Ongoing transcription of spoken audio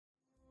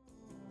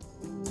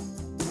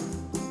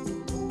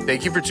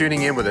Thank you for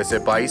tuning in with us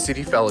at Bayou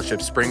City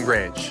Fellowship Spring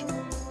Branch,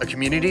 a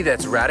community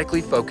that's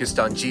radically focused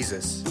on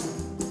Jesus.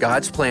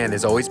 God's plan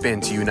has always been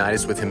to unite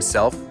us with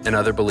Himself and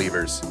other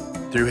believers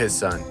through His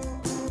Son.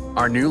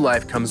 Our new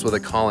life comes with a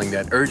calling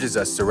that urges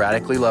us to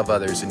radically love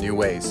others in new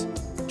ways.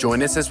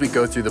 Join us as we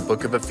go through the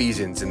book of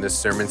Ephesians in this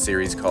sermon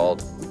series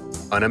called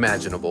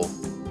Unimaginable.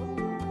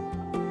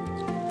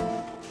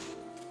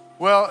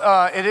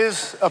 Well, it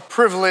is a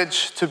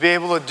privilege to be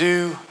able to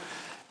do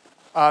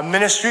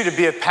ministry, to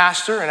be a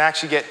pastor, and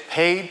actually get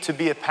paid to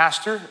be a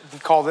pastor. We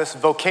call this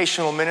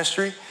vocational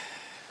ministry.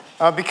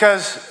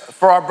 Because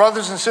for our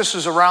brothers and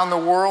sisters around the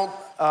world,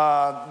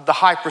 the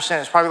high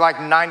percentage, probably like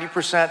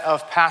 90%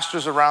 of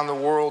pastors around the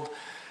world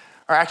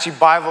are actually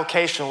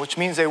bivocational, which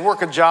means they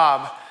work a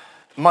job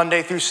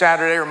Monday through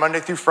Saturday or Monday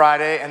through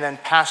Friday, and then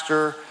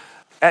pastor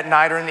at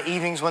night or in the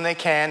evenings when they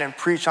can, and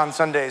preach on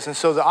Sundays. And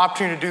so the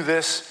opportunity to do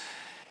this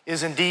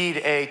is indeed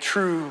a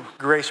true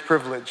grace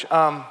privilege.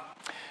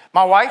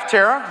 My wife,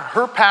 Tara,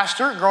 her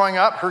pastor growing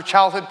up, her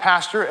childhood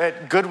pastor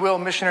at Goodwill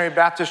Missionary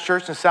Baptist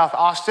Church in South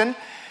Austin,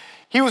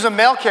 he was a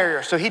mail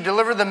carrier. So he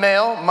delivered the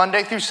mail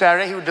Monday through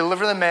Saturday. He would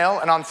deliver the mail,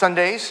 and on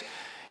Sundays,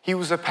 he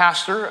was a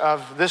pastor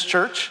of this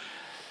church.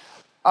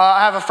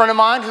 I have a friend of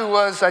mine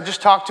I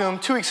just talked to him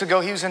 2 weeks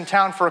ago. He was in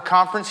town for a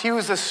conference. He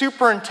was the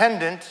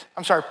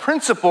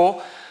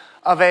principal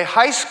of a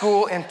high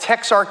school in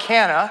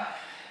Texarkana.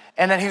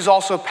 And then he's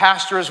also a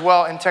pastor as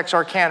well in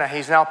Texarkana.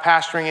 He's now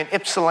pastoring in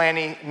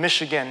Ypsilanti,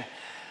 Michigan.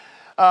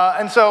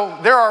 And so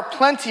there are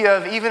plenty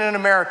of, even in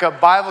America,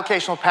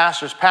 bivocational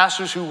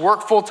pastors who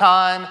work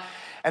full-time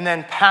and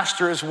then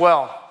pastor as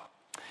well.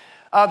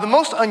 The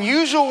most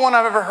unusual one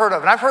I've ever heard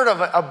of, and I've heard of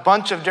a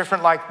bunch of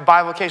different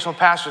bivocational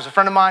pastors. A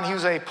friend of mine, he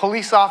was a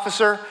police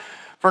officer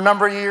for a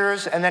number of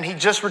years, and then he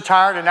just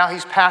retired, and now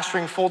he's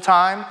pastoring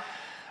full-time.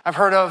 I've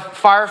heard of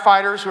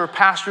firefighters who are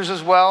pastors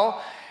as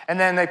well. And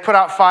then they put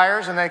out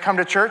fires, and they come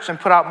to church and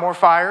put out more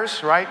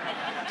fires, right?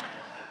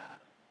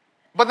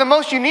 But the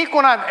most unique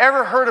one I've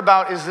ever heard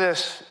about is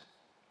this.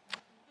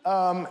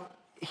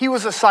 He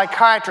was a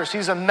psychiatrist.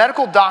 He's a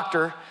medical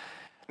doctor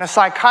and a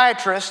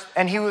psychiatrist,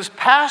 and he was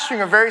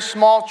pastoring a very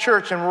small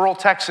church in rural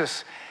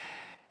Texas.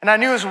 And I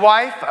knew his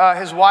wife.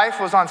 His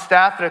wife was on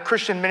staff at a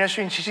Christian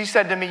ministry, and she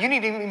said to me, "You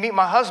need to meet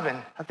my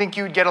husband. I think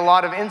you would get a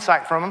lot of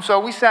insight from him."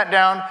 So we sat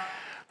down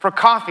for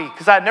coffee,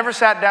 because I had never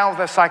sat down with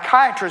a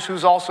psychiatrist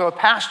who's also a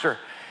pastor.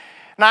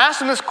 And I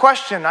asked him this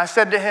question. I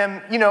said to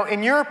him,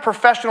 in your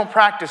professional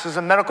practice as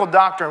a medical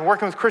doctor and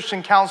working with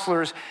Christian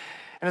counselors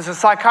and as a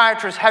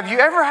psychiatrist, have you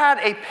ever had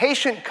a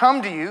patient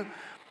come to you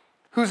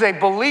who's a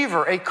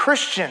believer, a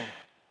Christian,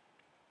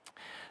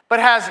 but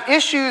has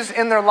issues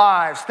in their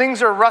lives,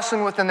 things are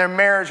wrestling with in their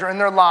marriage or in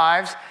their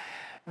lives,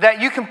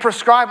 that you can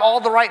prescribe all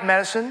the right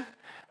medicine,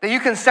 that you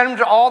can send them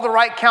to all the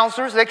right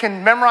counselors, they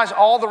can memorize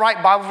all the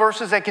right Bible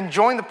verses, they can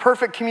join the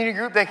perfect community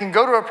group, they can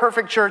go to a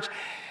perfect church,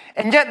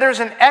 and yet there's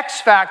an X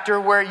factor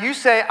where you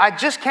say, "I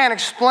just can't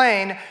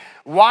explain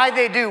why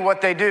they do what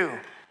they do."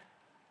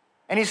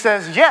 And he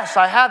says, "Yes,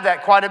 I have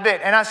that quite a bit."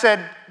 And I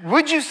said,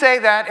 "Would you say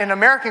that in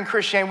American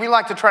Christianity, we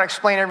like to try to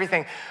explain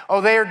everything? Oh,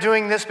 they are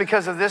doing this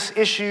because of this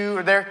issue,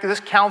 or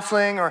this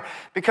counseling, or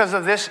because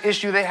of this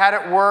issue they had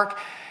at work,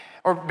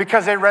 or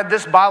because they read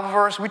this Bible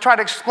verse." We try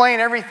to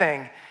explain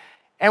everything.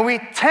 And we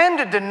tend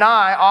to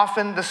deny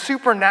often the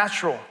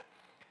supernatural.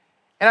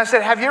 And I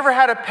said, have you ever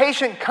had a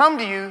patient come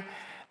to you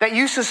that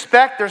you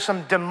suspect there's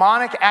some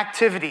demonic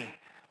activity,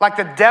 like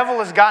the devil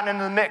has gotten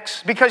into the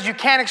mix, because you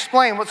can't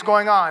explain what's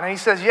going on? And he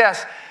says,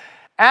 yes.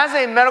 As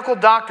a medical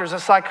doctor, as a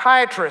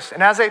psychiatrist,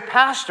 and as a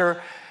pastor,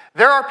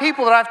 there are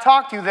people that I've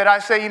talked to that I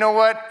say, you know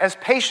what, as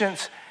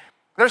patients,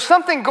 there's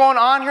something going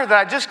on here that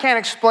I just can't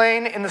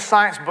explain in the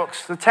science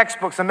books, the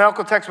textbooks, the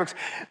medical textbooks.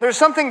 There's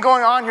something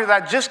going on here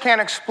that I just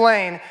can't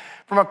explain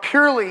from a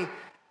purely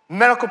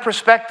medical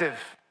perspective.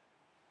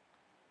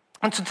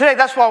 And so today,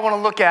 that's what I want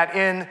to look at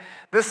in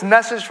this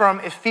message from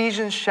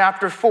Ephesians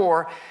chapter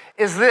 4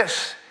 is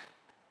this.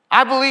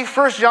 I believe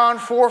 1 John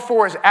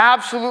 4:4 is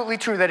absolutely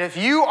true, that if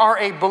you are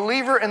a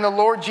believer in the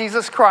Lord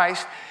Jesus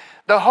Christ,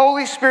 the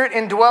Holy Spirit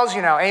indwells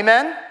you now.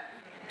 Amen?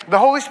 The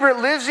Holy Spirit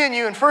lives in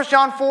you, and 1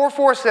 John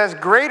 4:4 says,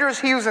 "Greater is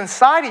he who's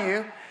inside of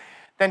you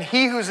than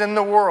he who's in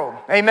the world."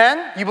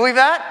 Amen? You believe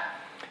that?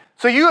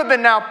 So you have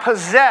been now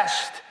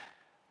possessed.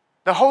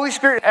 The Holy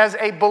Spirit, as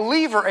a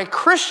believer, a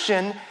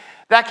Christian,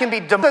 that can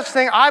be such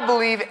thing. I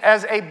believe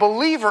as a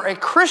believer, a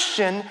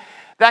Christian,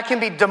 that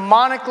can be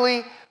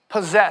demonically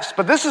possessed.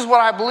 But this is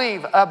what I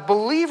believe. A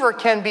believer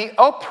can be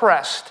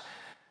oppressed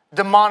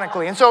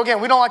demonically. And so again,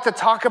 we don't like to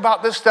talk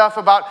about this stuff,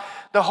 about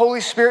the Holy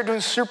Spirit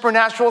doing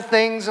supernatural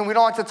things, and we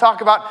don't like to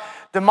talk about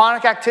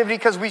demonic activity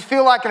because we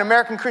feel like in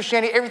American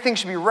Christianity, everything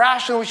should be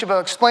rational. We should be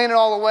able to explain it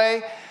all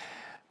away.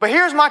 But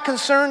here's my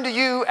concern to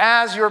you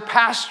as your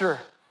pastor,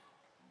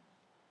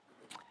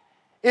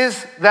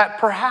 is that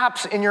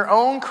perhaps in your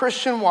own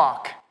Christian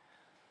walk,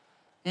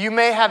 you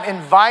may have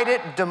invited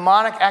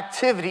demonic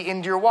activity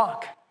into your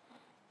walk.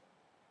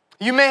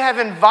 You may have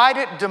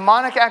invited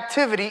demonic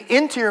activity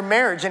into your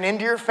marriage and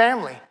into your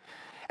family.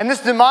 And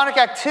this demonic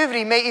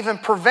activity may even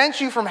prevent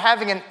you from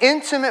having an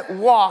intimate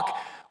walk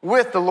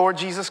with the Lord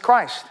Jesus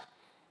Christ.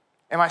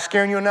 Am I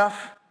scaring you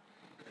enough?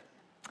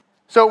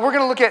 So we're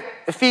going to look at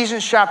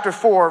Ephesians chapter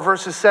 4,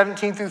 verses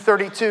 17 through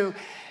 32.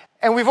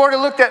 And we've already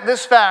looked at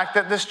this fact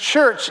that this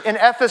church in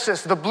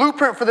Ephesus, the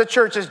blueprint for the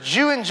church is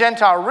Jew and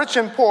Gentile, rich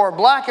and poor,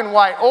 black and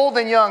white, old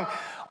and young,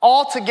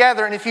 all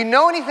together. And if you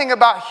know anything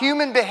about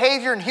human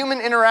behavior and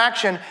human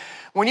interaction,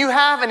 when you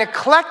have an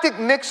eclectic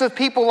mix of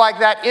people like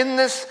that in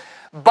this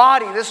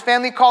body, this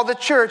family called the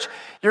church,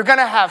 you're going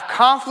to have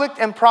conflict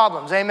and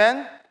problems.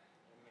 Amen?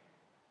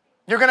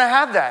 You're going to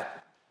have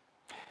that.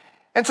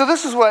 And so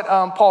this is what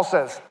Paul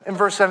says in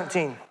verse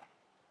 17.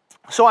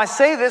 So I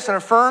say this and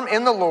affirm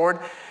in the Lord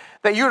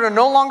that you are to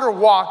no longer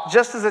walk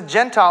just as the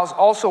Gentiles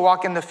also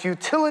walk in the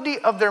futility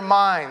of their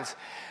minds.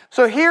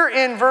 So here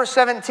in verse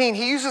 17,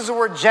 he uses the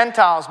word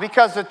Gentiles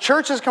because the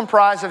church is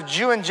comprised of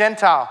Jew and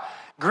Gentile,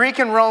 Greek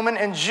and Roman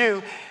and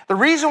Jew. The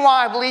reason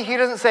why I believe he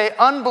doesn't say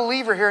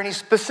unbeliever here and he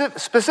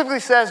specifically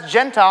says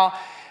Gentile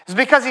is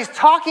because he's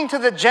talking to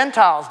the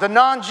Gentiles, the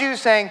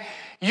non-Jews, saying,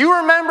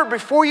 you remember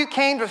before you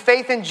came to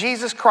faith in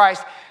Jesus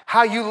Christ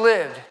how you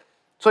lived.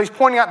 So he's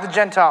pointing out the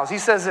Gentiles. He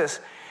says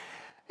this.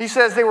 He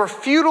says they were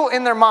futile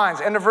in their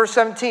minds, end of verse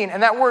 17.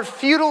 And that word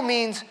futile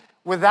means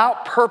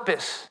without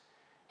purpose.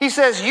 He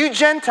says you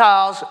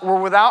Gentiles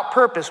were without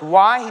purpose.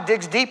 Why? He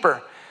digs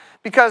deeper.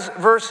 Because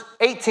verse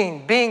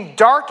 18, being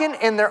darkened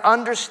in their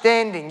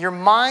understanding, your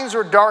minds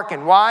were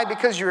darkened. Why?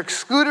 Because you're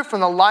excluded from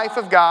the life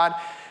of God,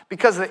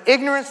 because of the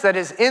ignorance that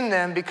is in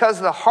them, because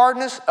of the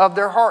hardness of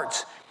their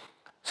hearts.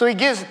 So he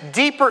gives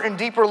deeper and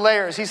deeper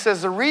layers. He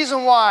says the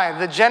reason why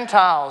the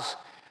Gentiles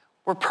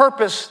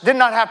did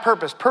not have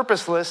purpose,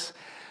 purposeless,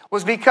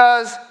 was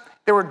because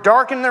they were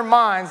darkened in their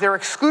minds. They were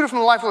excluded from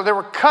the life of the Lord. They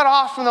were cut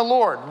off from the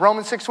Lord.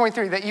 Romans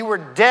 6:23, that you were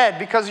dead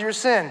because of your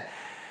sin.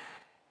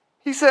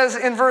 He says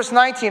in verse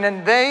 19,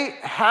 and they,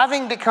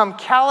 having become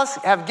callous,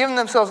 have given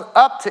themselves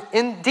up to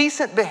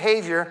indecent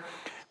behavior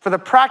for the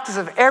practice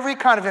of every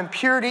kind of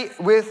impurity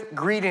with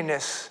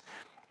greediness.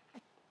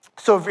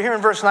 So here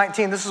in verse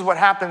 19, this is what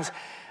happens.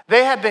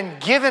 They have been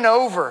given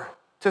over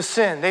to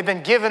sin. They've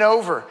been given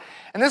over.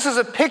 And this is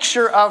a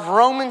picture of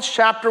Romans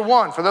chapter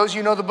 1. For those of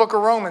you who know the book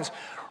of Romans,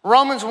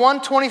 Romans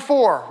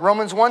 1:24,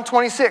 Romans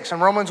 1:26,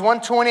 and Romans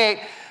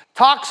 1:28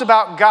 talks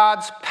about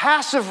God's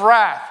passive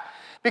wrath.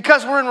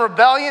 Because we're in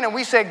rebellion and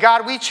we say,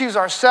 God, we choose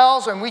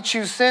ourselves and we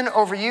choose sin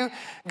over you,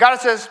 God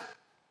says,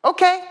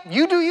 okay,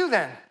 you do you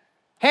then.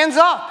 Hands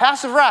off,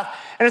 passive wrath.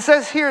 And it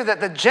says here that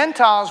the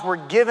Gentiles were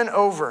given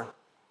over.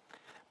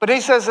 But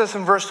he says this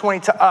in verse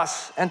 20 to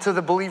us and to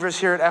the believers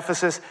here at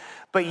Ephesus,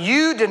 but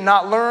you did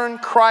not learn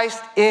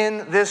Christ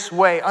in this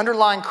way.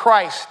 Underline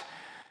Christ.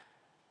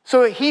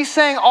 So he's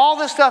saying all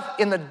this stuff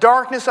in the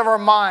darkness of our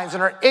minds,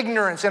 in our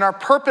ignorance, in our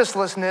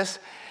purposelessness.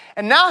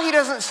 And now he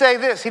doesn't say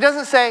this. He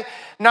doesn't say,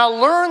 now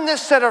learn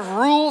this set of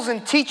rules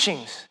and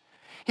teachings.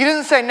 He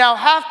doesn't say, now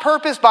have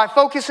purpose by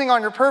focusing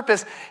on your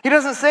purpose. He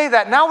doesn't say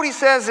that. Now what he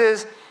says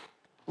is,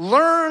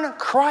 learn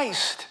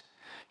Christ.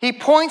 He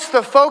points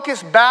the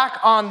focus back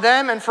on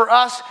them and for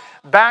us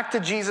back to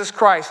Jesus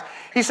Christ.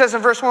 He says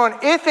in verse 1,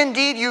 if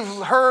indeed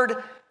you've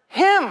heard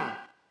him.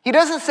 He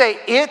doesn't say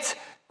it,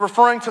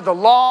 referring to the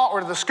law or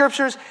to the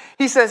scriptures.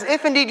 He says,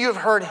 if indeed you have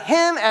heard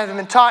him and have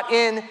been taught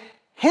in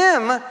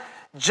him,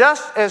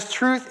 just as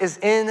truth is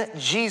in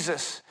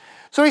Jesus.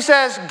 So he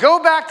says,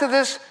 go back to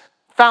this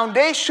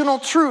foundational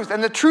truth.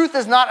 And the truth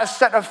is not a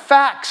set of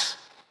facts.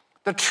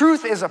 The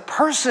truth is a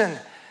person,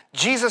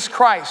 Jesus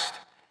Christ.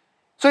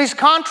 So he's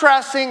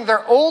contrasting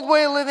their old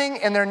way of living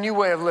and their new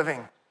way of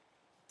living.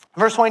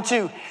 Verse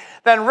 22,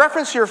 that in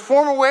reference to your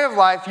former way of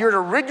life, you're to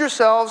rid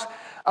yourselves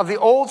of the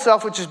old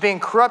self, which is being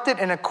corrupted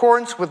in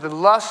accordance with the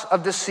lusts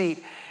of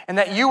deceit, and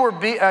that you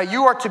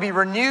are to be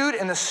renewed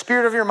in the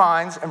spirit of your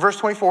minds. And verse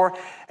 24,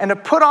 and to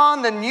put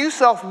on the new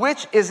self,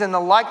 which is in the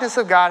likeness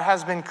of God,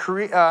 has been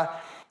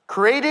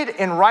created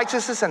in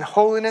righteousness and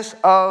holiness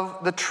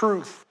of the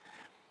truth.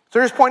 So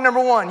here's point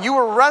number one. You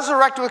were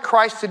resurrected with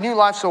Christ to new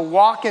life, so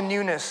walk in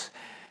newness.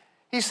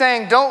 He's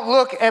saying, don't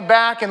look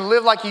back and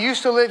live like you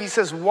used to live. He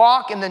says,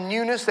 walk in the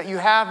newness that you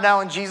have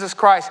now in Jesus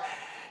Christ.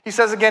 He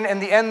says again in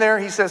the end there,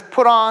 he says,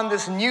 put on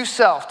this new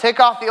self.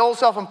 Take off the old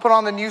self and put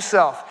on the new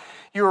self.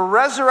 You were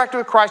resurrected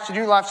with Christ to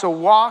new life, so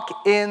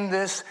walk in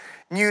this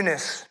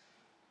newness.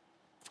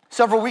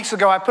 Several weeks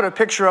ago, I put a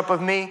picture up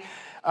of me,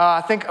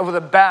 I think with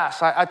a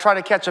bass. I try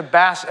to catch a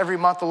bass every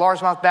month, the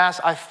largemouth bass.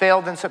 I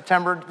failed in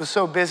September, was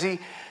so busy,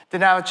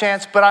 didn't have a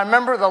chance. But I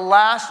remember the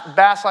last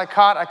bass I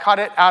caught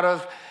it out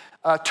of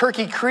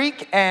Turkey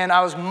Creek, and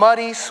I was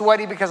muddy,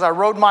 sweaty because I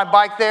rode my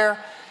bike there.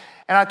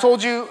 And I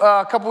told you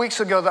a couple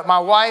weeks ago that my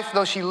wife,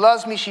 though she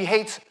loves me, she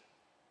hates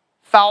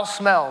foul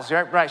smells.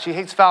 Right, she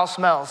hates foul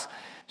smells.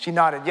 She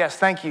nodded, yes,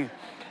 thank you.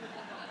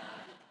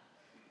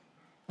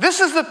 This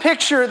is the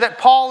picture that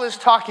Paul is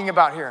talking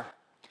about here.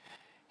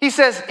 He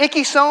says,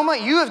 Ikisoma,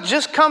 you have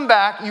just come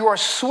back. You are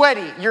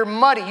sweaty. You're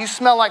muddy. You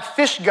smell like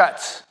fish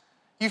guts.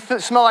 You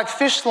smell like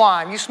fish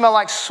slime. You smell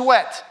like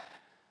sweat.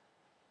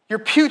 You're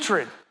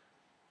putrid.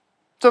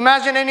 So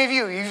imagine any of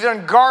you, you've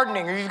done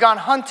gardening or you've gone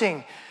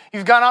hunting,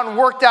 you've gone out and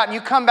worked out and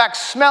you come back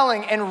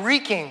smelling and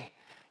reeking.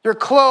 Your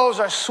clothes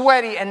are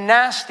sweaty and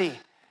nasty.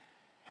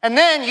 And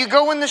then you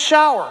go in the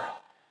shower.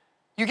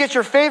 You get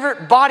your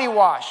favorite body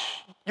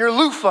wash, your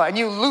loofah, and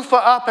you loofah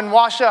up and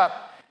wash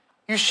up.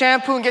 You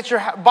shampoo and get your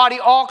body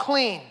all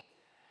clean.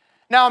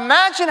 Now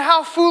imagine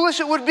how foolish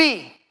it would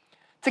be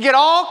to get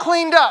all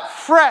cleaned up,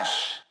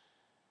 fresh,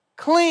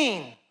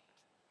 clean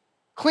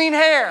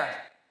hair,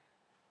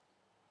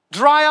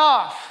 dry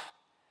off.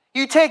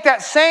 You take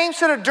that same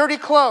set of dirty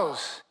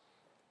clothes,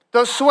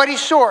 those sweaty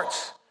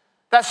shorts,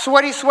 that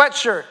sweaty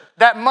sweatshirt,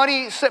 that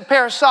muddy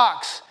pair of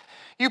socks.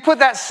 You put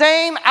that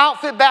same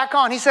outfit back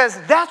on. He says,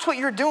 that's what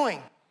you're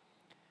doing.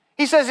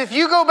 He says, if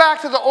you go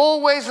back to the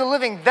old ways of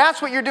living,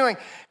 that's what you're doing.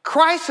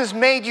 Christ has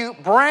made you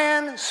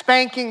brand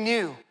spanking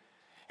new.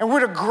 And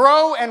we're to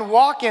grow and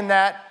walk in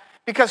that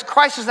because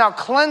Christ has now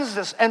cleansed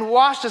us and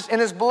washed us in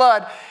his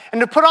blood.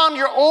 And to put on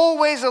your old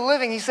ways of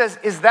living, he says,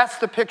 that's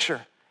the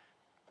picture.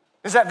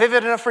 Is that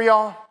vivid enough for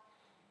y'all?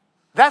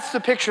 That's the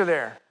picture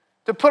there.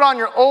 To put on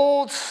your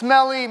old,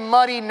 smelly,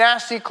 muddy,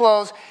 nasty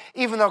clothes,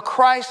 even though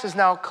Christ has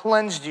now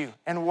cleansed you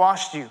and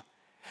washed you.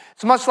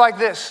 It's much like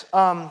this.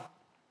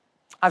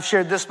 I've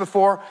shared this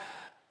before.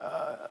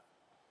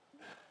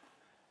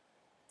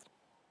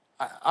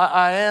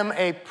 I am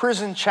a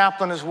prison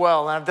chaplain as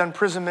well, and I've done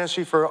prison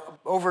ministry for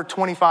over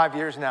 25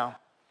 years now.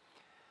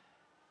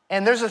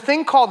 And there's a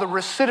thing called the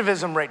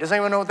recidivism rate. Does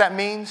anyone know what that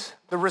means?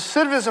 The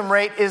recidivism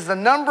rate is the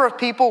number of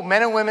people,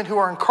 men and women, who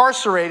are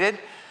incarcerated,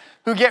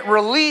 who get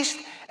released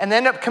and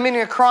end up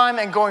committing a crime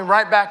and going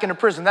right back into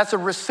prison. That's a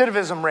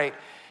recidivism rate.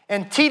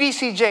 And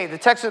TDCJ, the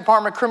Texas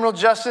Department of Criminal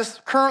Justice,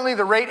 currently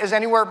the rate is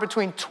anywhere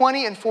between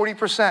 20 and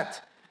 40%.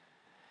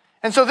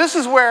 And so this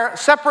is where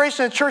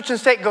separation of church and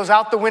state goes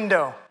out the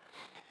window.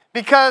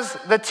 Because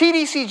the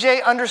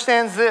TDCJ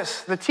understands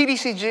this. The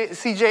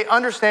TDCJ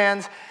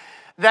understands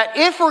that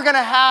if we're going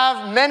to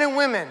have men and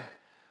women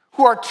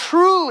who are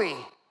truly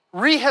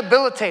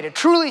rehabilitated,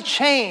 truly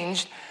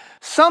changed,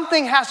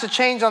 something has to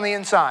change on the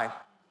inside.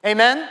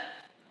 Amen?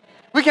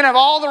 We can have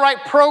all the right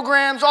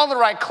programs, all the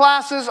right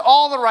classes,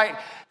 all the right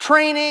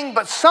training,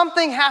 but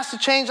something has to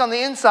change on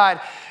the inside.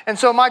 And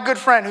so my good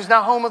friend, who's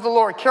now home with the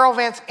Lord, Carol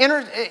Vance,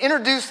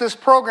 introduced this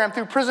program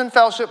through Prison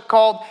Fellowship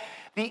called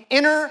the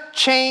Inner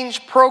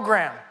Change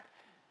Program.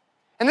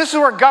 And this is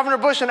where Governor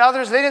Bush and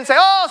others, they didn't say,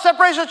 oh,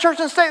 separation of church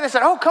and state. They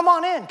said, oh, come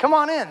on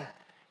in.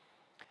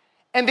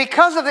 And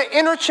because of the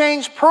Inner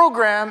Change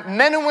Program,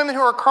 men and women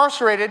who are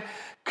incarcerated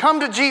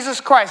come to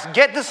Jesus Christ,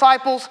 get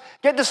discipled,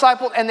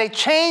 and they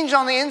change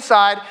on the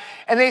inside,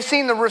 and they've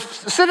seen the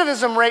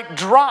recidivism rate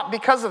drop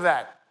because of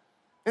that.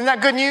 Isn't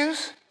that good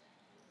news?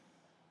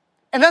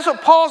 And that's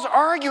what Paul's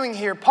arguing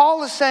here.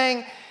 Paul is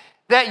saying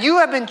that you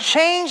have been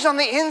changed on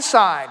the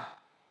inside.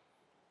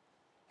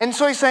 And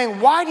so he's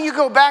saying, why do you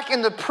go back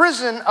in the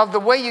prison of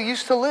the way you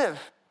used to live?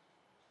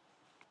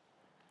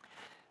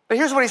 But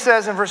here's what he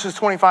says in verses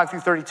 25 through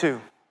 32.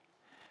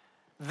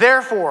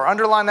 Therefore,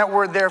 underline that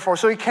word therefore.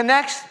 So he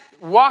connects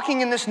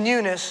walking in this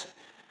newness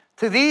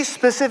to these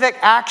specific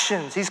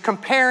actions. He's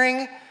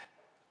comparing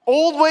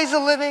old ways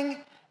of living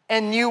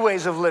and new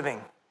ways of living.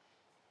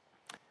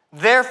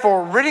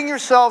 Therefore, ridding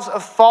yourselves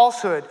of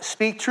falsehood,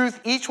 speak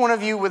truth each one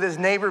of you with his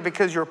neighbor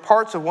because you're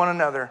parts of one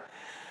another.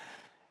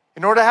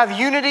 In order to have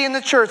unity in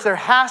the church, there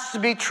has to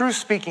be truth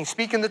speaking,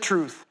 speaking the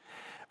truth.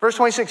 Verse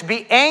 26,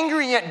 be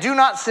angry yet do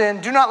not sin.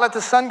 Do not let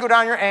the sun go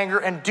down your anger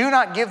and do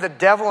not give the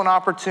devil an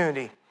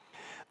opportunity.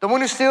 The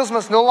one who steals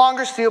must no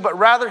longer steal, but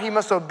rather he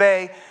must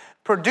obey,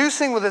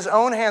 producing with his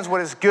own hands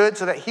what is good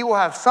so that he will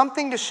have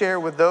something to share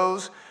with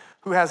those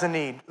who has a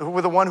need,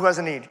 with the one who has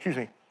a need.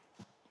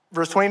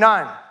 Verse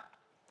 29,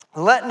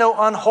 let no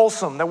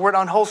unwholesome, the word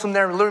unwholesome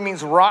there literally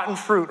means rotten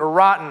fruit or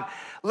rotten.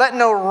 Let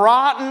no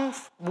rotten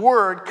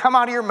word come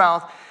out of your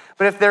mouth,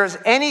 but if there is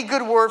any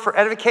good word for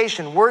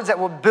edification, words that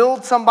will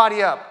build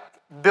somebody up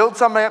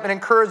and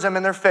encourage them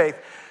in their faith,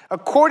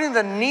 according to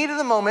the need of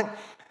the moment,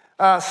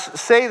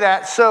 say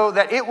that so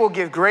that it will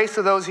give grace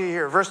to those who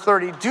hear. Verse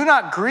 30, do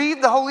not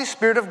grieve the Holy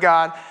Spirit of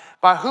God,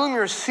 by whom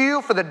you're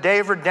sealed for the day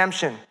of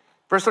redemption.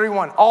 Verse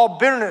 31, all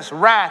bitterness,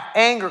 wrath,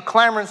 anger,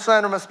 clamor, and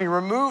slander must be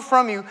removed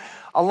from you,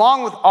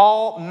 along with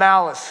all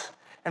malice.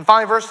 And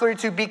finally, verse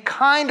 32, be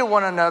kind to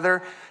one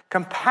another,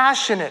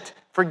 compassionate,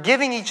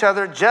 forgiving each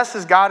other, just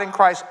as God in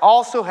Christ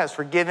also has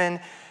forgiven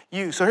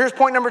you. So here's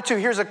point number 2.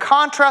 Here's a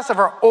contrast of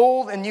our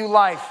old and new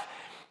life.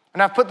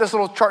 And I've put this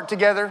little chart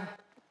together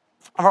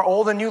of our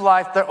old and new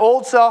life. The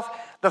old self,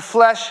 the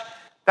flesh,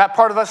 that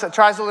part of us that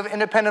tries to live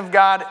independent of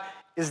God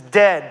is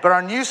dead. But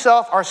our new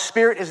self, our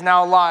spirit is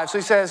now alive. So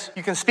he says,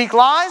 you can speak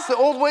lies, the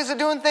old ways of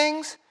doing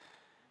things.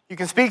 You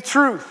can speak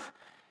truth.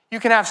 You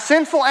can have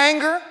sinful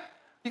anger.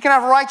 You can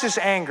have righteous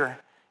anger.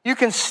 You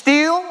can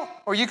steal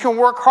or you can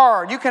work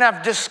hard. You can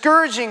have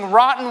discouraging,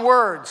 rotten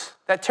words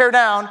that tear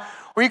down,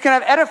 or you can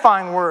have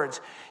edifying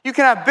words. You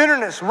can have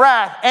bitterness,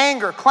 wrath,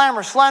 anger,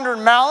 clamor, slander,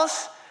 and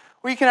malice,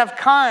 or you can have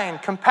kind,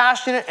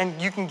 compassionate,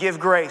 and you can give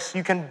grace.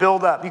 You can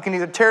build up. You can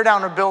either tear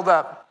down or build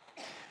up.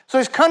 So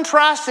he's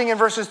contrasting in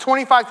verses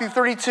 25 through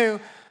 32,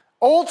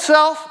 old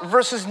self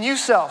versus new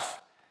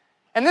self.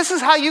 And this is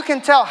how you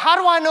can tell, how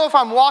do I know if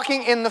I'm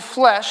walking in the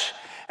flesh?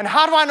 And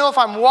how do I know if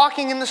I'm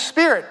walking in the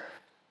Spirit?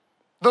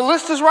 The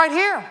list is right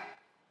here.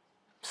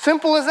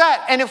 Simple as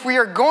that. And if we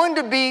are going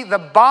to be the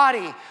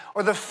body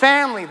or the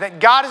family that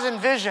God has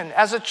envisioned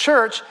as a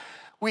church,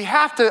 we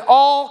have to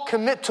all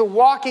commit to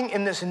walking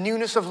in this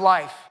newness of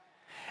life.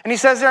 And he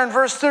says there in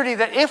verse 30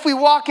 that if we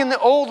walk in the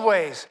old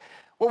ways,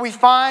 what we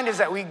find is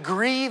that we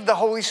grieve the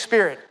Holy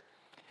Spirit.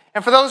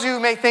 And for those of you who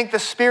may think the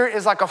Spirit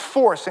is like a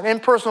force, an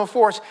impersonal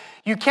force,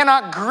 you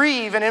cannot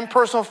grieve an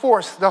impersonal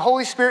force. The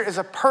Holy Spirit is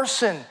a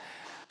person.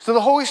 So the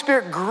Holy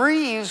Spirit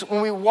grieves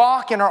when we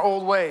walk in our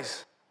old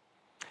ways.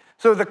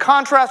 So the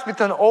contrast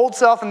between the old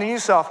self and the new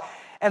self.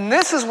 And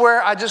this is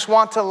where I just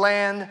want to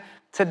land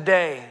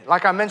today.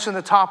 Like I mentioned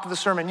at the top of the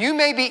sermon, you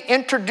may be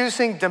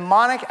introducing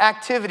demonic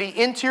activity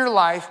into your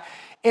life,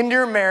 into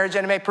your marriage,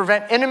 and it may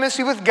prevent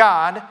intimacy with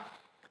God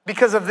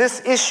because of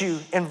this issue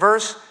in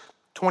verse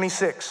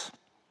 26.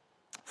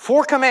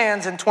 4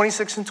 commands in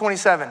 26 and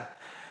 27.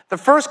 The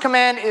first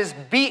command is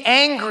be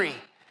angry.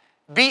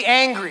 Be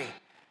angry.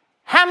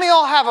 How many of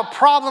y'all have a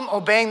problem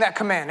obeying that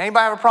command?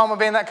 Anybody have a problem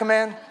obeying that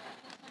command?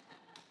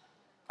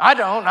 I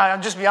don't.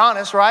 I'll just be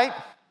honest, right?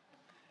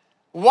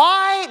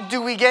 Why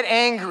do we get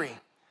angry?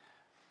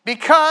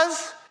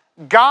 Because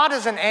God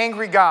is an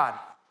angry God.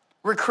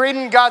 We're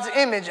created in God's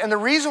image, and the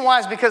reason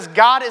why is because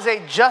God is a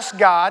just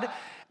God.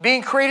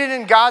 Being created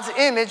in God's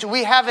image,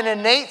 we have an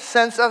innate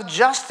sense of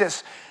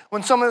justice.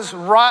 When something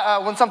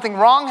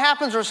wrong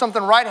happens or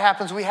something right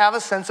happens, we have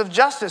a sense of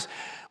justice.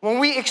 When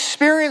we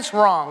experience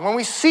wrong, when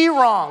we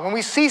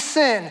see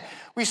sin,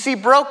 we see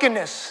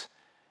brokenness,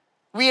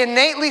 we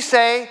innately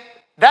say,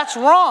 that's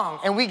wrong,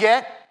 and we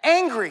get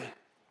angry.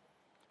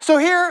 So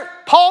here,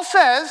 Paul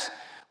says,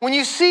 when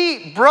you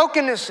see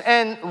brokenness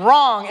and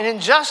wrong and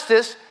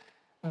injustice,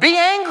 be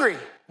angry.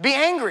 Be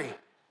angry.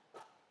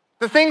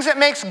 The things that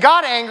makes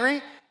God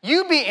angry,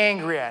 you be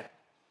angry at.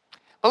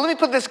 But let me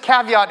put this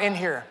caveat in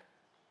here,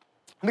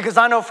 because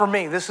I know for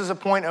me, this is a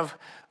point of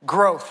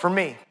growth for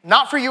me.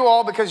 Not for you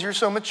all because you're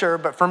so mature,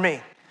 but for me.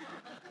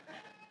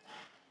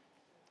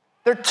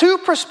 There are 2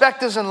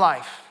 perspectives in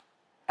life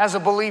as a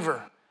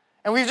believer.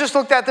 And we've just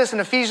looked at this in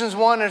Ephesians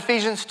 1 and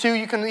Ephesians 2.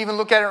 You can even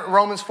look at it in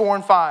Romans 4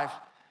 and 5.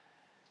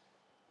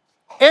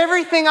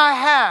 Everything I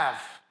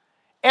have,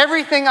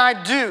 everything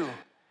I do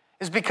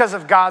is because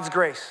of God's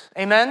grace.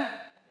 Amen?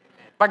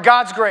 By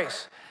God's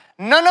grace.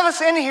 None of us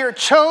in here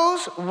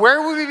chose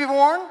where we would be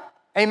born.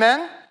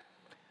 Amen?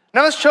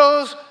 None of us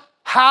chose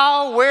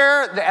how,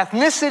 where, the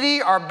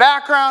ethnicity, our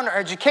background, our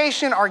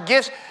education, our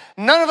gifts.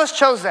 None of us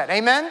chose that.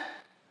 Amen?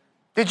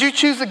 Did you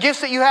choose the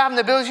gifts that you have and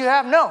the abilities you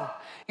have? No.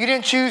 You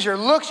didn't choose your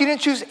looks. You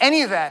didn't choose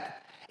any of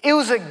that. It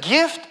was a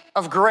gift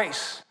of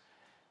grace.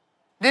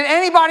 Did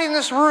anybody in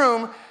this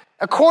room,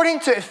 according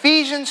to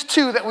Ephesians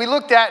 2 that we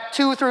looked at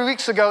 2 or 3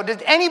 weeks ago,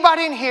 did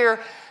anybody in here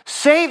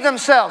save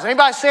themselves?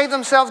 Anybody save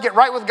themselves, get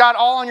right with God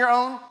all on your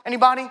own?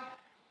 Anybody?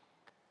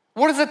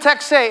 What does the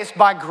text say? It's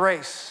by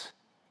grace.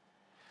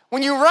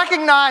 When you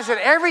recognize that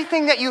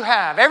everything that you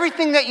have,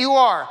 everything that you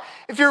are,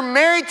 if you're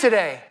married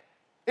today,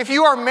 if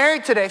you are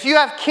married today, if you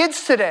have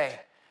kids today,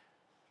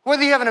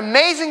 whether you have an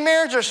amazing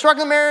marriage or a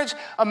struggling marriage,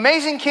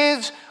 amazing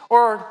kids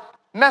or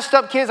messed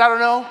up kids, I don't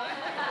know.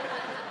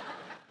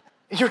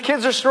 Your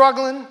kids are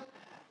struggling.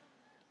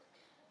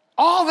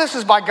 All this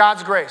is by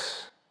God's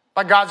grace.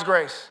 By God's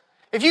grace.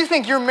 If you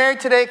think you're married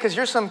today because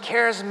you're some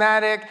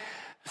charismatic,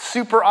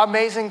 super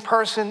amazing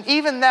person,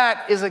 even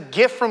that is a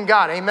gift from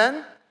God.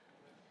 Amen?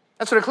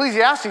 That's what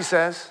Ecclesiastes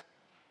says.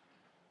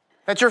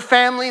 That your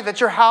family,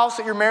 that your house,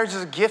 that your marriage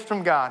is a gift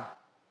from God.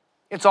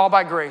 It's all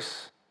by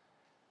grace.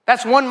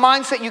 That's one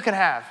mindset you can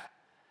have.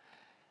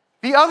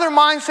 The other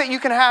mindset you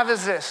can have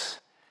is this.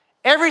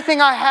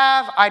 Everything I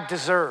have, I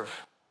deserve.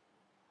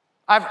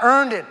 I've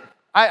earned it.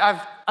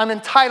 I'm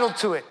entitled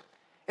to it.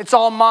 It's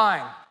all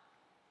mine.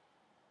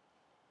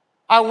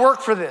 I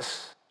work for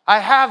this. I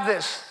have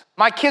this.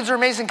 My kids are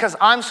amazing because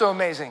I'm so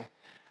amazing.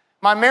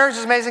 My marriage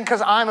is amazing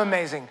because I'm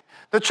amazing.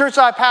 The church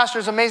I pastor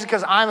is amazing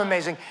because I'm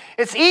amazing.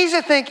 It's easy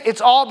to think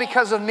it's all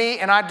because of me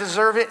and I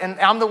deserve it and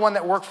I'm the one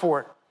that worked for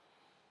it.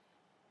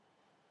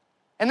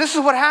 And this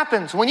is what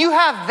happens. When you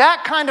have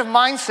that kind of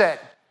mindset,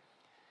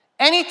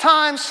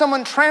 anytime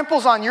someone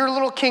tramples on your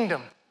little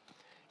kingdom,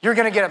 you're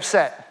going to get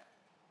upset.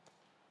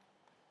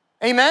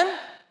 Amen?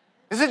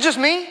 Is it just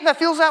me that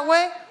feels that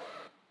way?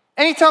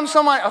 Anytime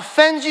someone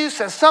offends you,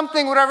 says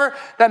something, whatever,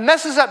 that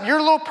messes up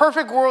your little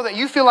perfect world that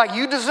you feel like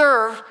you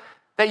deserve,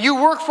 that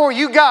you work for,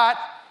 you got,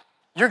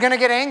 you're going to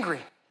get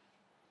angry.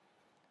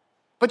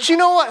 But you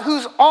know what?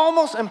 Who's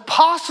almost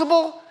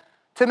impossible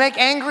to make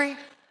angry?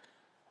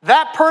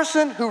 That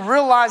person who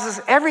realizes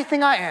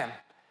everything I am,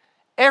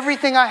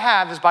 everything I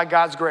have is by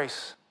God's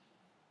grace.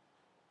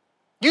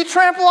 You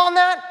trample on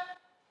that,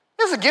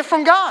 it's a gift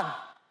from God.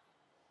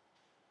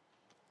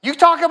 You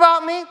talk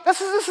about me,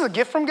 this is a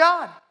gift from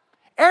God.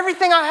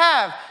 Everything I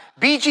have,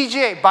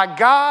 BGJ, by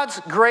God's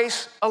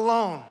grace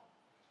alone.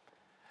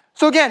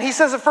 So again, he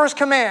says the first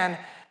command,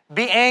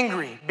 Be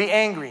angry, be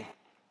angry.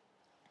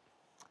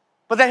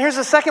 But then here's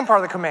the second part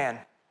of the command.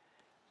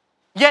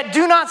 Yet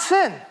do not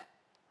sin.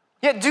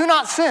 Yet do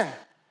not sin.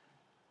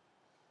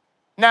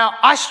 Now,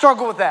 I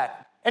struggle with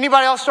that.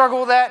 Anybody else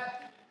struggle with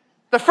that?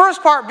 The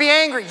first part, be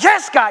angry.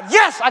 Yes, God,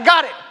 yes, I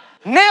got it.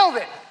 Nailed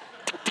it.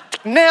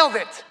 Nailed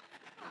it.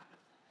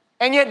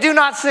 And yet do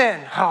not sin.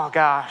 Oh,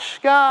 gosh.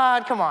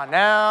 God, come on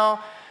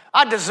now.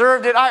 I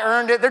deserved it. I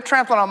earned it. They're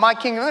trampling on my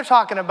kingdom. They're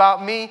talking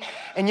about me.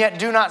 And yet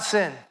do not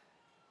sin.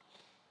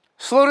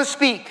 Slow to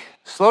speak.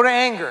 Slow to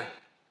anger.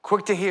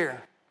 Quick to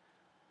hear.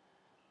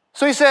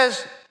 So he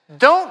says,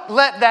 don't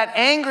let that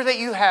anger that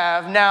you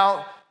have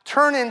now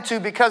turn into,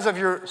 because of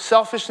your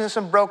selfishness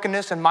and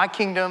brokenness and my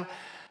kingdom,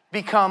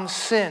 become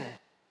sin.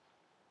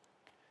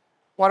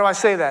 Why do I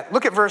say that?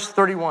 Look at verse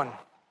 31.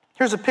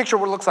 Here's a picture of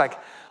what it looks like.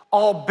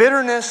 All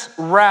bitterness,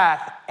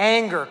 wrath,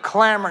 anger,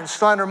 clamor, and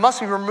slander must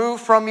be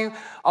removed from you,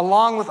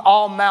 along with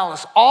all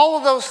malice. All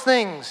of those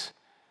things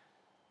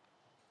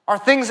are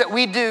things that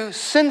we do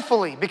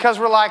sinfully because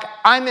we're like,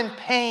 I'm in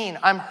pain,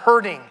 I'm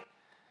hurting.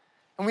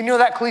 And we know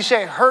that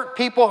cliche, hurt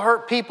people,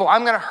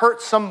 I'm gonna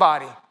hurt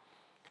somebody.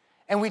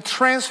 And we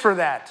transfer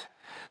that.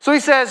 So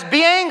he says,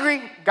 be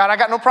angry. God, I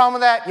got no problem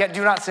with that, yet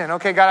do not sin.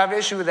 Okay, God, I have an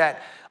issue with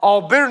that.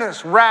 All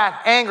bitterness,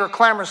 wrath, anger,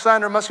 clamor,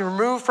 slander must be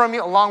removed from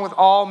you, along with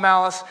all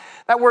malice.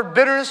 That word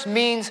bitterness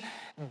means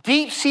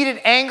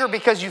deep-seated anger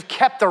because you've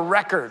kept a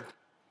record.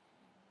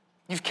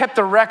 You've kept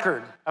a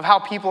record of how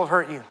people have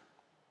hurt you.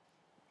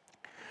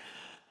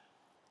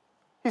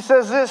 He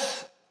says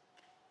this,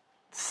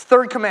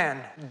 third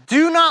command,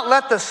 do not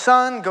let the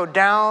sun go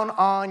down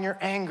on your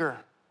anger.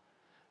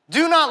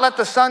 Do not let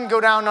the sun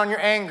go down on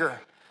your anger.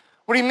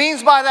 What he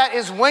means by that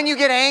is when you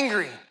get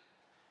angry,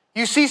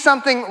 you see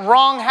something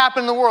wrong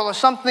happen in the world, or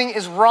something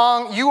is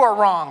wrong, you are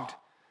wronged.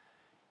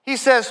 He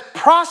says,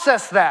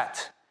 process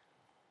that.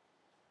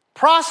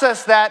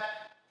 Process that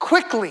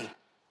quickly.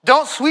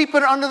 Don't sweep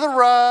it under the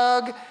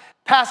rug,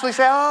 passively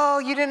say, oh,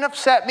 you didn't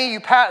upset me. You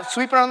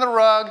sweep it under the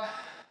rug,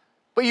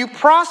 but you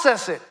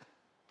process it.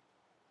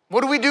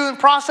 What do we do in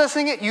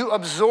processing it? You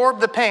absorb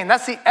the pain.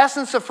 That's the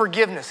essence of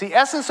forgiveness. The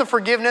essence of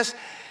forgiveness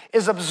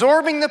is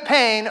absorbing the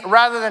pain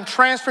rather than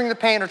transferring the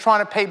pain or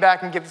trying to pay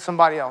back and give it to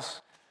somebody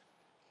else.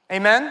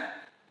 Amen?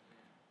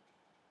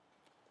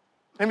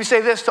 Let me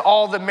say this to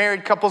all the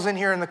married couples in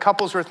here and the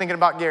couples who are thinking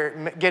about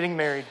getting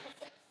married.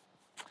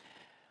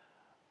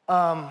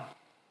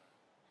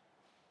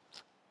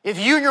 If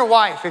you and your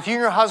wife, if you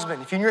and your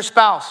husband, if you and your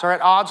spouse are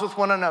at odds with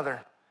one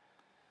another,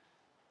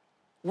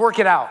 work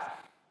it out.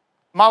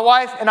 My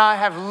wife and I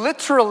have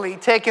literally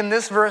taken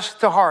this verse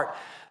to heart.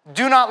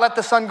 Do not let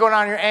the sun go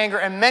down on your anger.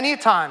 And many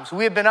times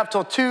we have been up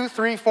till 2,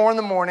 3, 4 in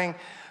the morning,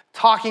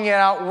 talking it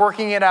out,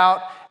 working it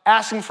out,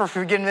 asking for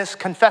forgiveness,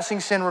 confessing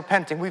sin,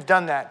 repenting. We've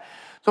done that.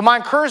 So my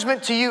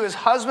encouragement to you as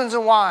husbands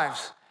and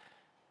wives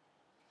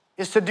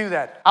is to do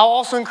that. I'll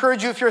also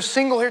encourage you, if you're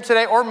single here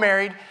today or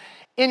married,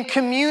 in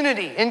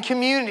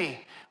community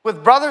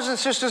with brothers and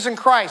sisters in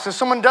Christ. If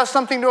someone does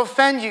something to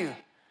offend you,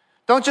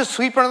 don't just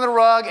sweep it under the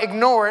rug,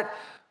 ignore it,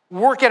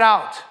 work it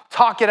out,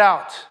 talk it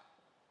out.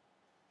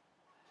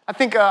 I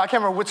think, I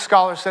can't remember which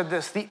scholar said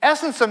this. The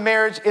essence of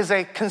marriage is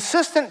a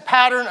consistent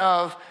pattern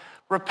of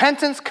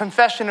repentance,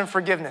 confession, and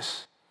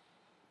forgiveness.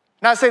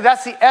 Now I say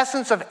that's the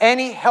essence of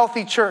any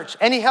healthy church.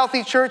 Any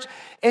healthy church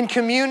in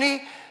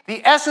community,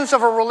 the essence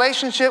of a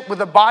relationship with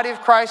the body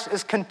of Christ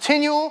is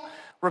continual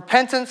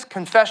repentance,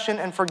 confession,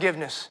 and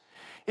forgiveness.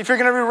 If you're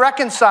going to be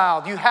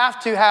reconciled, you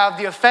have to have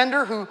the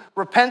offender who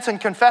repents and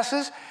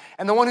confesses,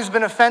 and the one who's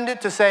been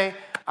offended to say,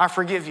 I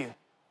forgive you.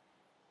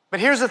 But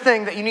here's the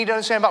thing that you need to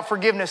understand about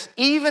forgiveness.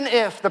 Even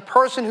if the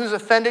person who's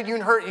offended you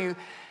and hurt you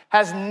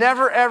has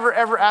never, ever,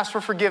 ever asked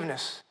for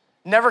forgiveness,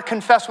 never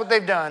confessed what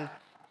they've done,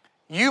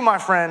 you, my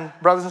friend,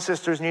 brothers and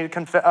sisters, need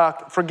to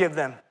forgive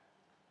them.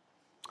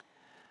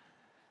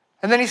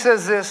 And then he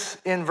says this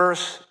in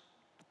verse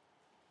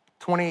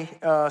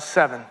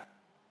 27.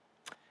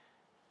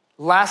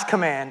 Last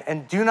command,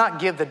 and do not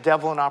give the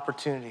devil an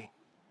opportunity.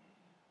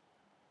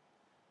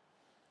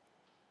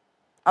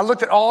 I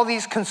looked at all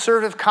these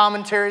conservative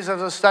commentaries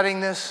as I was studying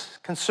this,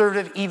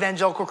 conservative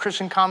evangelical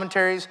Christian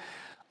commentaries.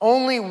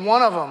 Only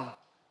one of them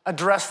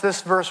addressed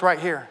this verse right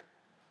here.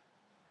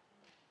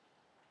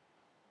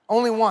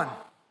 Only one.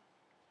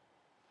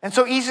 And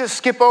so easy to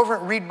skip over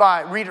and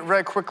read it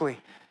very quickly.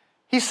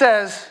 He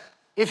says,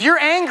 if you're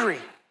angry,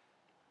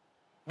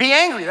 be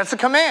angry. That's a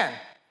command.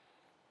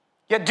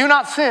 Yet do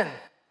not sin.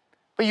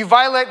 But you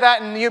violate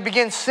that and you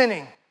begin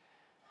sinning.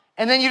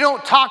 And then you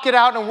don't talk it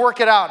out and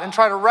work it out and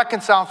try to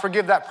reconcile and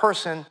forgive that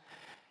person.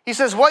 He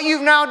says, what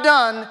you've now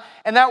done,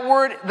 and that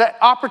word, that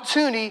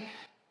opportunity,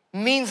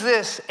 means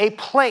this, a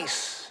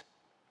place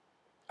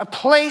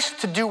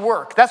to do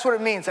work. That's what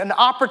it means, an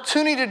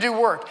opportunity to do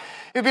work.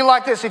 It'd be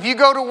like this, if you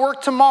go to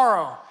work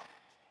tomorrow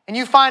and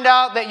you find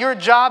out that your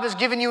job is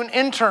giving you an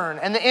intern,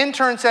 and the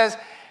intern says,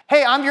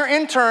 hey, I'm your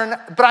intern,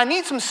 but I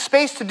need some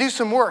space to do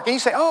some work. And you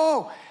say,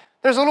 oh,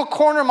 there's a little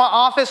corner in my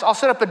office. I'll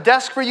set up a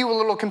desk for you, a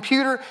little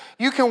computer.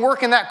 You can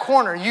work in that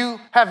corner. You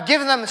have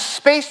given them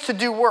space to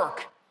do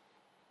work.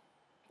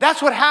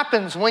 That's what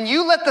happens when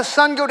you let the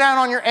sun go down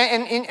on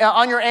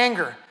your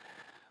anger.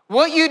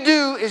 What you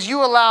do is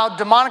you allow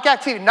demonic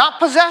activity, not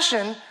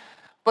possession,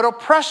 but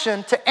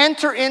oppression to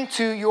enter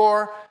into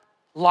your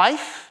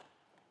life,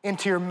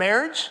 into your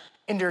marriage,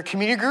 into your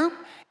community group,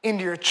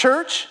 into your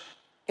church,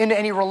 into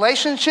any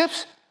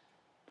relationships.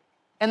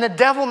 And the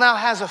devil now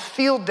has a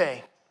field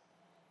day.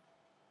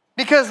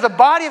 Because the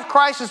body of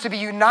Christ is to be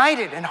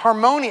united and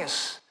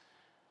harmonious,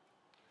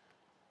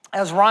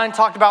 as Ryan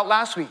talked about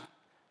last week,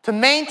 to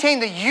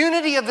maintain the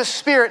unity of the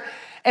Spirit.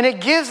 And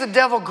it gives the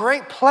devil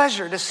great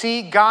pleasure to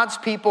see God's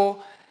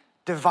people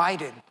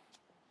divided.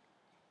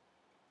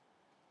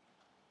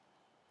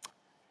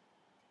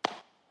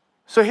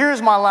 So here's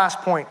my last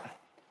point,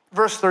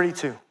 verse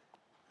 32.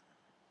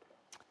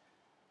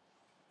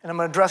 And I'm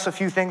going to address a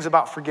few things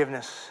about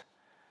forgiveness.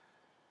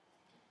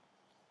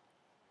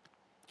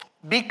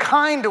 Be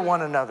kind to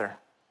one another,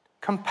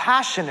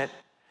 compassionate,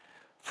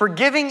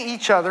 forgiving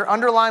each other,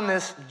 underline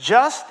this,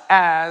 just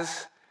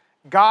as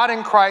God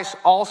in Christ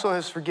also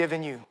has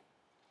forgiven you.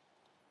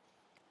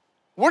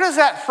 What does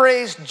that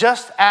phrase,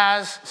 just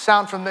as,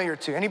 sound familiar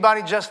to?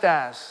 Anybody, just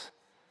as?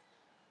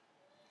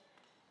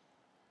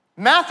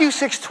 Matthew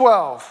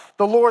 6:12,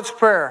 the Lord's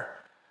Prayer.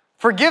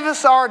 Forgive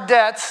us our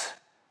debts,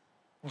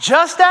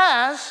 just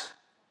as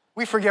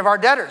we forgive our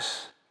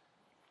debtors.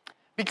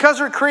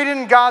 Because we're created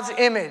in God's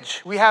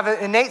image, we have an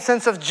innate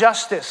sense of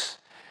justice.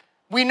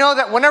 We know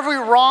that whenever we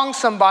wrong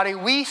somebody,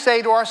 we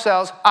say to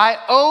ourselves, I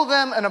owe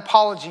them an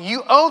apology.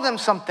 You owe them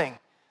something.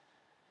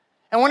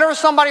 And whenever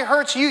somebody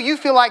hurts you, you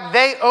feel like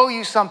they owe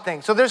you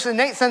something. So there's an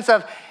innate sense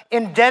of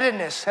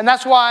indebtedness. And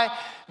that's why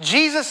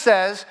Jesus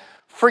says,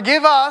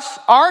 forgive us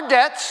our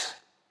debts,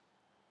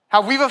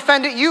 how we've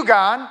offended you,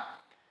 God,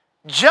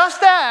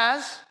 just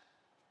as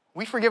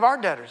we forgive our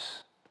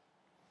debtors.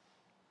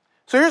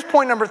 So here's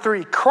point number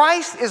 3.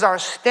 Christ is our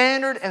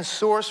standard and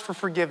source for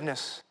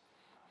forgiveness.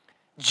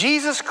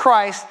 Jesus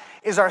Christ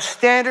is our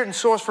standard and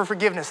source for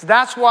forgiveness.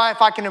 That's why,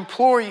 if I can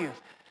implore you,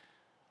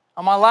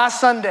 on my last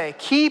Sunday,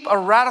 keep a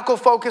radical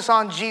focus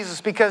on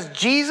Jesus, because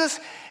Jesus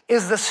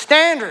is the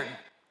standard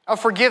of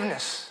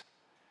forgiveness.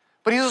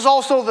 But he's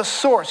also the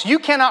source. You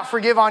cannot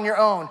forgive on your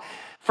own.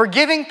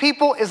 Forgiving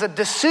people is a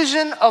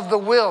decision of the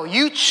will.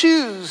 You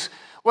choose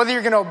whether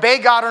you're going to obey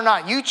God or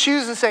not. You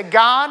choose and say,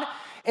 God,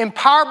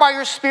 empowered by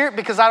your Spirit,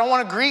 because I don't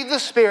want to grieve the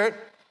Spirit.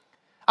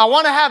 I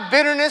want to have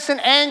bitterness and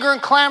anger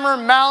and clamor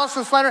and malice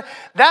and slander.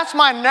 That's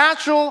my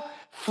natural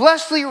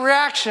fleshly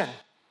reaction.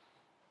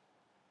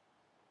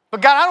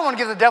 But God, I don't want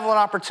to give the devil an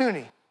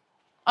opportunity.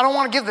 I don't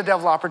want to give the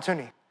devil an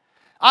opportunity.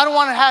 I don't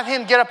want to have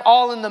him get up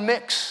all in the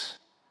mix.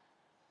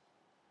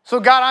 So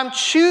God, I'm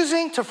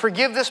choosing to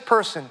forgive this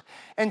person.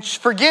 And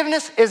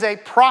forgiveness is a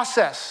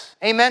process.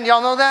 Amen?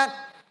 Y'all know that?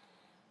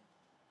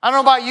 I don't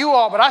know about you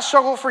all, but I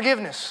struggle with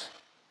forgiveness.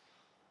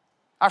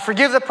 I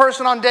forgive the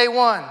person on day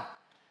 1.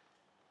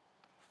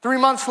 3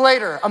 months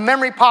later, a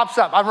memory pops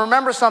up. I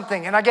remember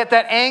something and I get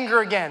that anger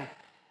again.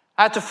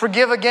 I have to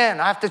forgive again.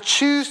 I have to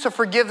choose to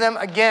forgive them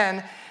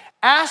again,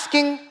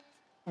 asking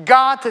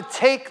God to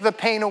take the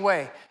pain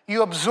away.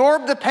 You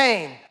absorb the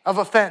pain of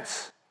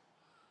offense.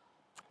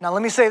 Now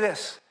let me say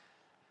this.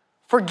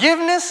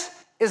 Forgiveness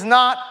is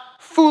not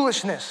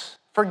foolishness.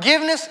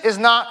 Forgiveness is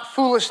not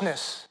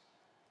foolishness.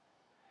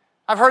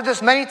 I've heard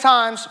this many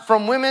times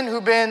from women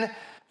who've been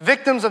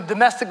victims of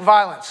domestic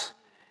violence.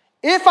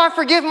 If I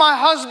forgive my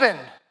husband,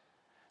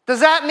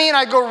 does that mean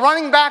I go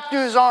running back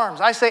to his arms?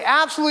 I say,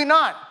 absolutely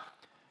not.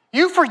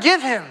 You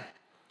forgive him,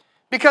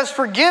 because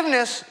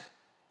forgiveness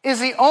is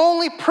the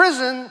only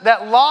prison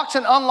that locks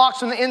and unlocks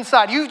from the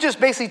inside. You've just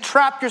basically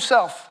trapped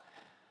yourself.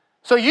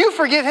 So you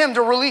forgive him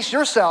to release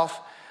yourself,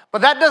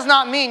 but that does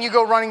not mean you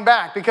go running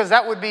back, because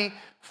that would be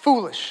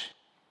foolish.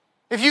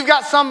 If you've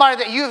got somebody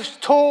that you've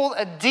told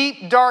a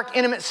deep, dark,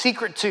 intimate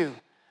secret to,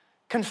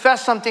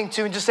 confess something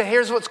to, and just say,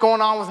 here's what's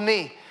going on with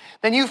me,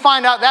 then you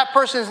find out that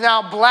person has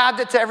now blabbed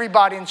it to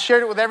everybody and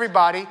shared it with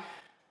everybody.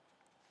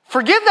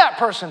 Forgive that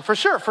person, for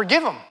sure,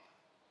 forgive them.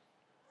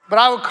 But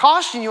I would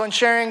caution you on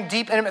sharing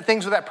deep, intimate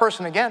things with that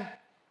person again.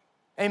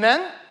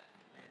 Amen?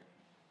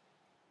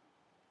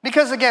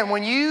 Because again,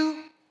 when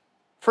you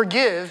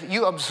forgive,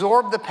 you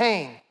absorb the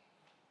pain.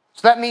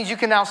 So that means you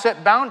can now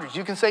set boundaries.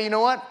 You can say, you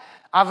know what?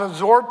 I've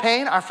absorbed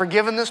pain. I've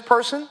forgiven this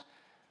person.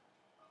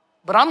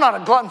 But I'm not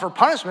a glutton for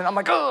punishment. I'm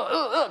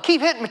like,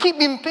 keep hitting me, keep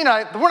me, we're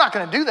not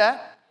going to do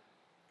that.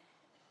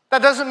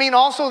 That doesn't mean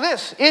also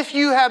this. If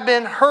you have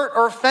been hurt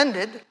or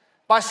offended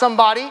by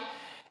somebody,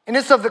 and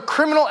it's of the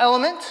criminal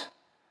element,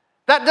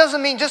 that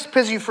doesn't mean just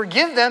because you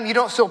forgive them, you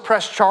don't still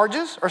press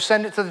charges or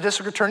send it to the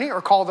district attorney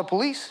or call the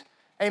police.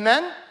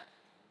 Amen?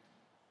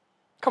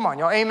 Come on,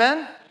 y'all.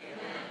 Amen?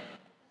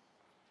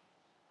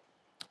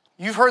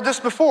 You've heard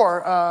this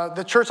before.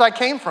 The church I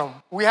came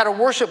from, we had a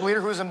worship leader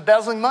who was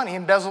embezzling money,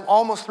 embezzled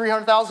almost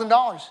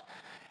 $300,000.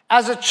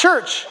 As a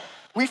church,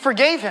 we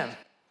forgave him.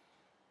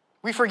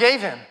 We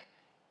forgave him.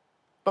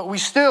 But we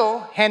still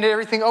handed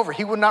everything over.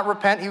 He would not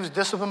repent. He was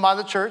disciplined by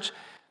the church.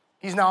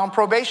 He's now on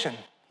probation.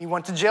 He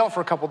went to jail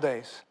for a couple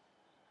days.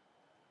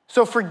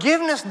 So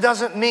forgiveness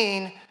doesn't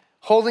mean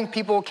holding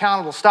people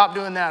accountable. Stop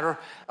doing that.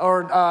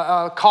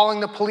 Or calling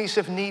the police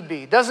if need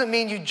be. Doesn't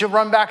mean you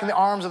run back in the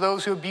arms of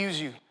those who abuse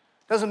you.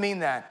 Doesn't mean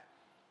that.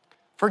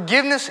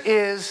 Forgiveness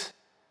is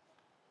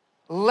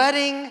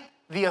letting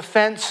the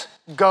offense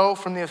go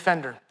from the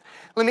offender.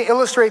 Let me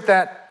illustrate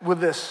that with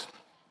this.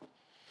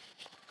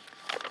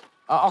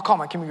 I'll call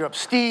my camera up.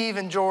 Steve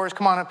and George,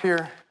 come on up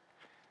here.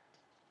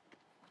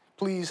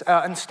 Please.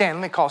 And Stan,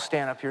 let me call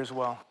Stan up here as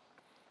well.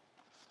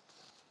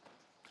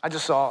 I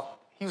just saw,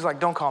 he was like,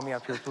 don't call me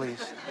up here,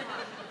 please.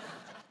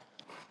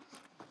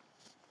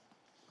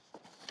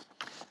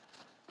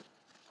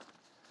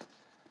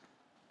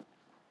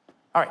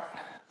 All right.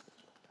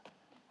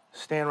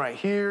 Stand right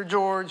here,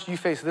 George. You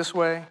face this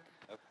way.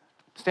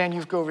 Stan,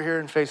 you go over here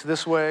and face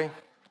this way.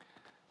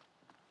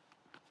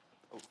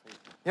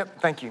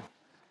 Yep, thank you.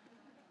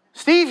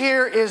 Steve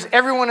here is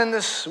everyone in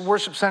this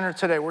worship center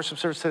today, worship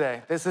service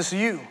today. This is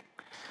you.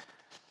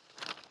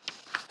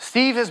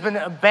 Steve has been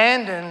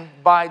abandoned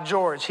by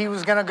George. He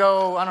was going to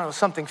go, I don't know,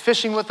 something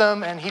fishing with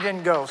them, and he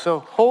didn't go. So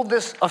hold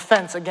this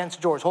offense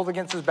against George. Hold it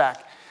against his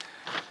back.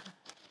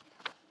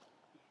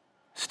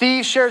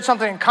 Steve shared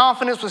something in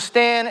confidence with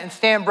Stan, and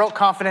Stan broke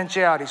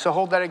confidentiality. So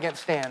hold that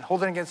against Stan.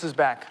 Hold it against his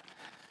back.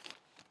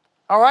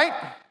 All right?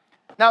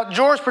 Now,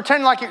 George,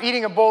 pretend like you're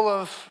eating a bowl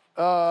of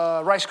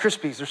Rice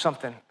Krispies or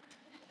something.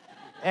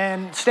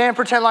 And Stan,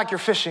 pretend like you're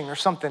fishing or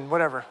something,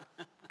 whatever.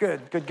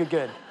 Good.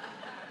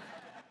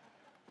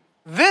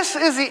 This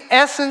is the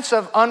essence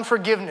of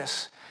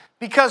unforgiveness.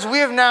 Because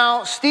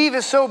Steve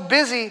is so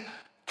busy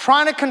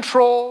trying to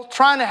control,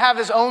 trying to have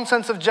his own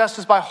sense of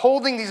justice by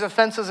holding these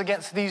offenses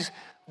against these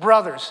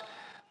brothers.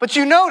 But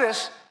you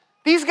notice,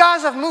 these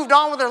guys have moved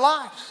on with their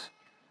lives.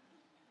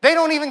 They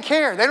don't even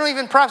care. They don't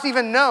even perhaps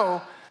even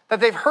know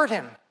that they've hurt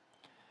him.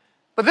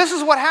 But this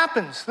is what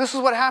happens. This is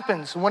what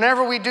happens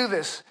whenever we do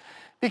this.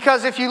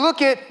 Because if you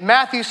look at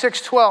Matthew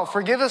 6:12,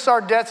 forgive us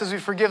our debts as we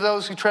forgive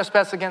those who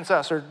trespass against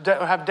us or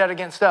have debt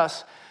against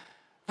us.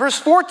 Verse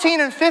 14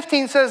 and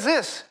 15 says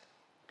this: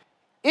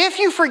 if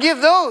you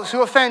forgive those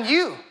who offend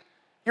you,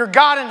 your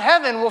God in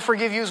heaven will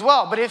forgive you as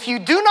well. But if you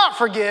do not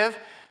forgive,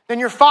 then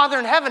your Father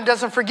in heaven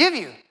doesn't forgive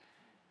you.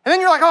 And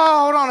then you're like, oh,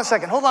 hold on a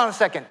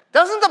second.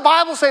 Doesn't the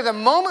Bible say the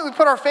moment we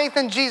put our faith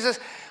in Jesus,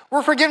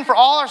 we're forgiven for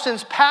all our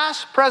sins,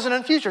 past, present,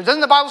 and future?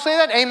 Doesn't the Bible say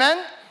that?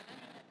 Amen?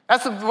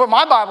 That's what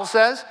my Bible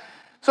says.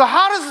 So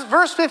how does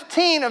verse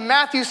 15 of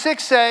Matthew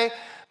 6 say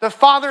the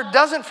Father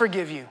doesn't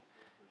forgive you?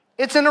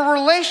 It's in a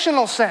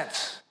relational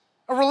sense.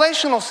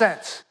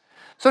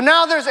 So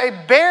now there's a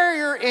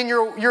barrier in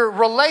your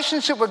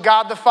relationship with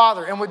God the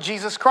Father and with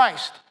Jesus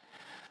Christ.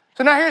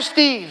 So now here's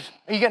Steve.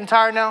 Are you getting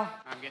tired now?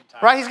 I'm getting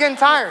tired. Right, he's getting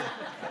tired.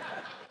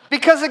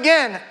 Because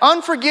again,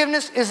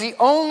 unforgiveness is the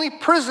only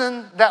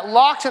prison that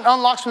locks and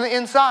unlocks from the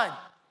inside.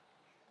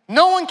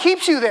 No one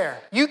keeps you there.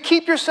 You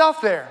keep yourself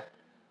there.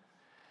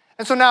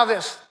 And so now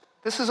this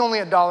is only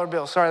a $1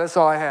 bill. Sorry, that's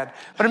all I had.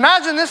 But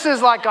imagine this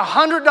is like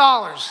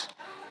 $100.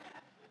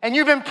 And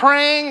you've been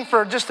praying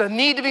for just a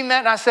need to be met.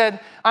 And I said,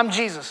 I'm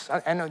Jesus.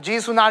 I know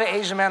Jesus was not an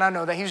Asian man. I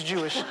know that. He's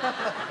Jewish.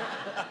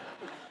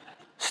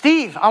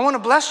 Steve, I want to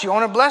bless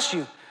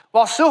you.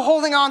 While still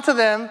holding on to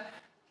them,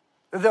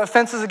 the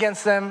offenses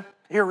against them.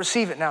 Here,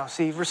 receive it now,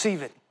 Steve.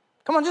 Receive it.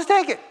 Come on, just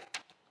take it.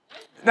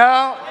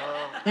 No,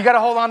 you got to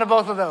hold on to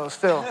both of those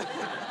still.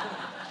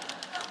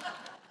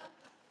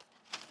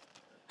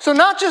 So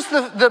not just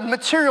the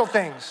material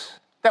things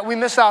that we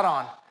miss out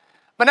on,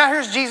 but now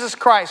here's Jesus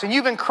Christ, and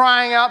you've been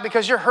crying out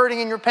because you're hurting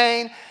in your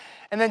pain,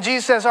 and then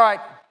Jesus says, all right,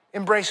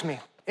 embrace me.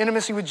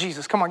 Intimacy with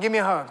Jesus. Come on, give me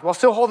a hug. While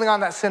still holding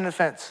on that sin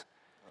offense.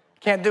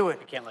 Can't do it.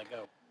 You can't let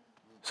go.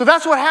 So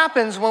that's what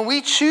happens when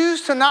we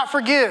choose to not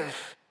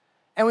forgive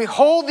and we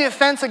hold the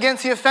offense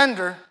against the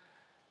offender.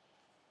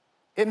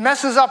 It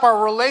messes up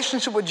our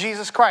relationship with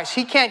Jesus Christ.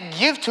 He can't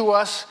give to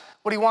us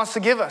what he wants to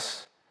give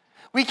us.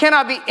 We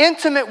cannot be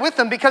intimate with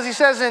him because he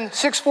says in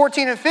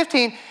 6:14 and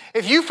 15,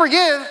 if you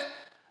forgive,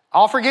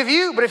 I'll forgive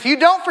you. But if you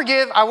don't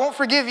forgive, I won't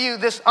forgive you.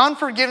 This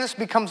unforgiveness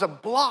becomes a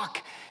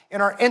block in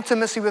our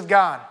intimacy with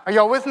God. Are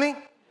y'all with me?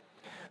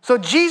 So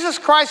Jesus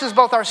Christ is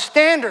both our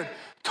standard,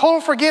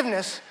 total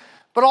forgiveness,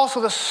 but also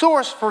the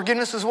source for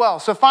forgiveness as well.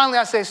 So finally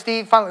I say,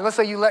 Steve, let's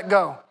say you let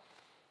go.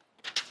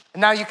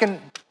 And now you can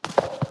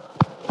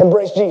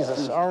embrace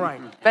Jesus. All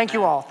right. Thank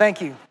you all.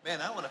 Thank you. Man,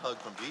 I want a hug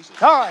from Jesus.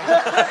 All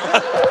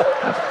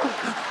right.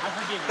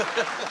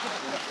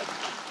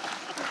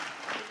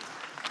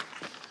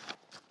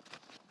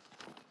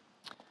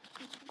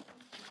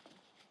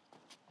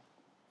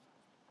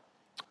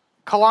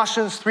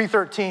 Colossians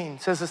 3:13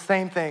 says the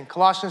same thing.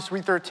 Colossians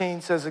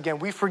 3:13 says again,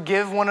 we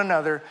forgive one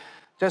another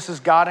just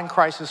as God in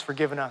Christ has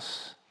forgiven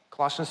us.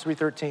 Colossians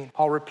 3:13.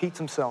 Paul repeats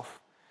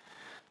himself.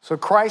 So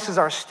Christ is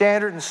our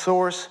standard and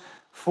source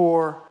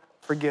for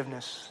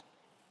forgiveness.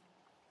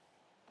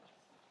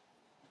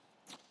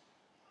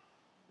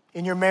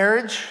 In your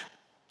marriage,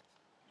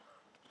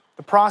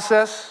 the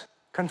process,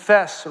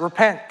 confess,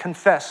 repent,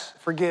 confess,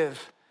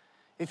 forgive.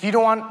 If you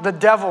don't want the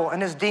devil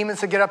and his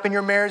demons to get up in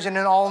your marriage and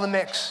in all in the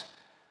mix,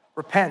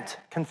 repent,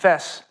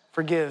 confess,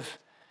 forgive.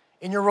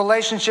 in your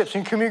relationships,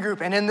 in your community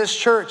group, and in this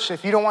church,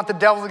 if you don't want the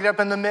devil to get up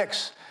in the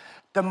mix,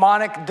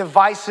 demonic,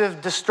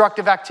 divisive,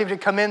 destructive activity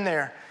to come in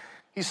there,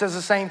 he says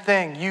the same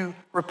thing. You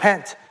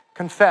repent,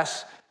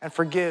 confess, and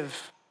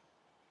forgive.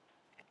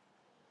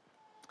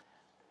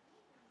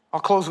 I'll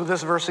close with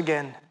this verse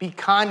again. Be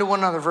kind to one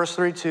another, verse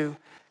 32.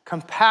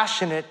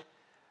 Compassionate,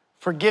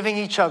 forgiving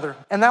each other.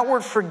 And that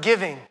word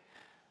forgiving,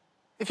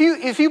 if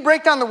you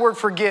break down the word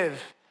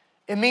forgive,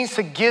 it means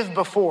to give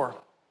before.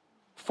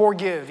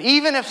 Forgive.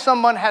 Even if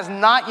someone has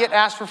not yet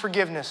asked for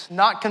forgiveness,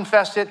 not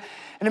confessed it.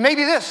 And it may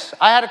be this.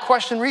 I had a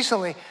question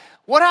recently.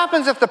 What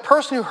happens if the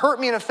person who hurt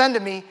me and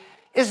offended me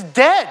is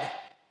dead?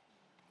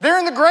 They're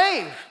in the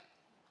grave.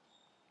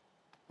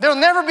 There'll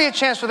never be a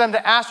chance for them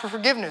to ask for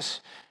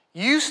forgiveness.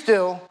 You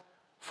still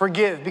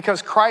forgive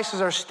because Christ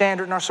is our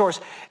standard and our source.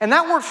 And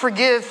that word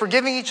forgive,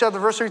 forgiving each other,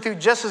 verse 32,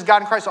 just as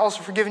God in Christ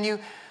also forgiven you.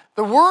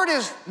 The word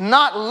is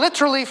not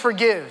literally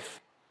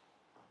forgive.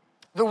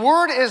 The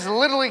word is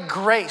literally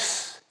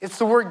grace. It's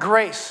the word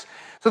grace.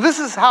 So this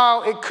is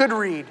how it could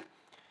read.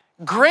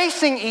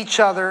 Gracing each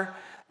other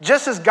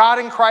just as God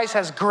in Christ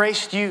has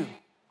graced you.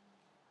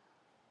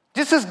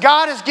 Just as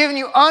God has given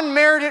you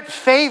unmerited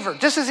favor,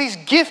 just as he's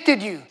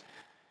gifted you.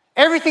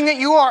 Everything that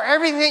you are,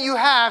 everything that you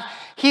have,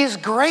 he has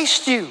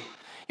graced you.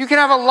 You can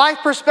have a life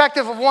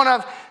perspective of one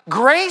of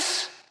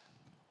grace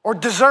or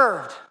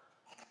deserved,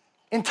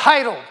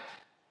 entitled.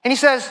 And he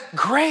says,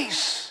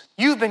 grace,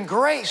 you've been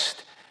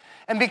graced.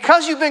 And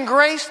because you've been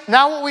graced,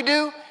 now what we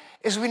do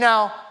is we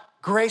now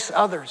grace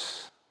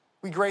others.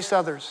 We grace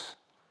others.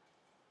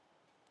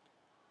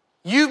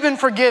 You've been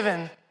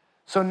forgiven,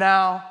 so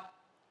now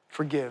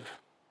forgive.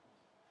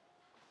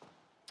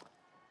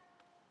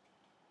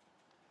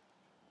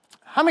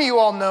 How many of you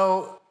all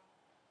know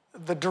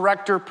the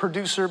director,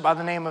 producer by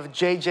the name of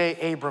J.J.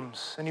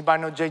 Abrams?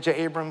 Anybody know J.J.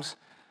 Abrams?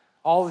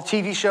 All the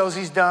TV shows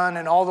he's done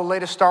and all the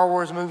latest Star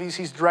Wars movies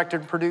he's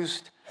directed and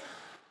produced.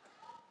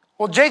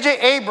 Well, J.J.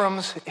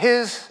 Abrams,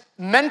 his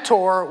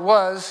mentor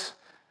was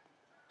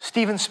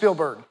Steven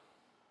Spielberg.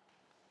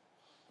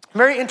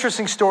 Very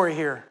interesting story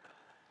here.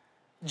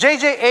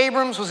 J.J.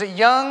 Abrams was a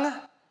young,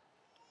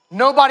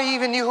 nobody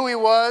even knew who he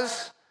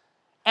was,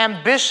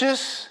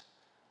 ambitious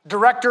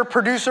director,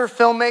 producer,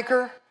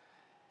 filmmaker.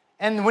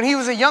 And when he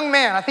was a young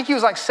man, I think he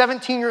was like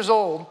 17 years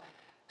old,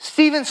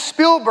 Steven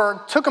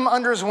Spielberg took him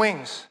under his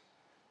wings.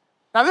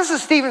 Now this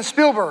is Steven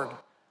Spielberg,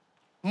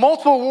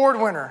 multiple award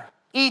winner,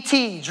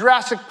 E.T.,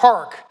 Jurassic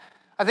Park.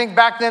 I think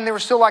back then they were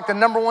still like the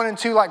number 1 and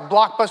 2 like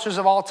blockbusters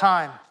of all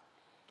time.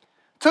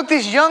 Took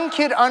this young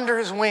kid under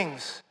his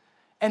wings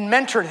and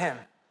mentored him.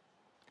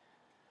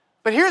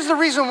 But here's the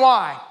reason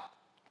why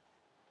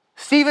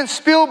Steven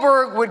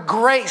Spielberg would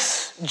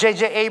grace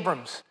J.J.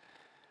 Abrams.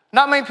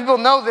 Not many people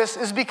know this,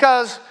 is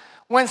because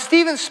when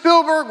Steven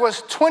Spielberg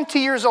was 20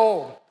 years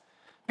old,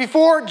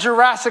 before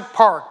Jurassic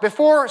Park,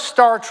 before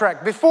Star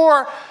Trek,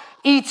 before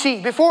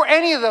E.T., before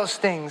any of those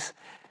things,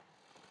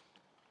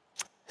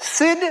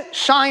 Sid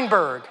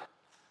Sheinberg,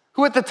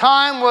 who at the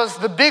time was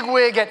the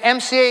bigwig at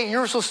MCA and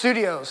Universal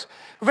Studios,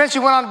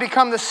 eventually went on to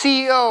become the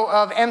CEO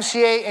of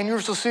MCA and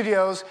Universal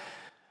Studios,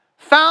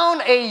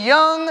 found a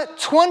young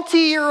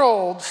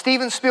 20-year-old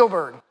Steven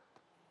Spielberg.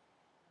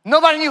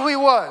 Nobody knew who he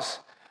was.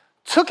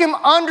 Took him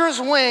under his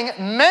wing,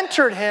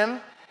 mentored him,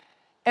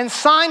 and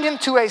signed him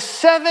to a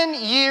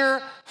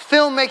 7-year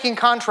filmmaking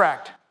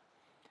contract.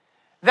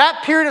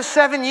 That period of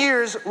 7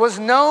 years was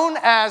known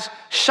as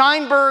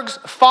Sheinberg's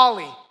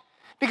Folly,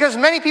 because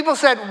many people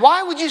said,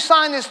 why would you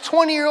sign this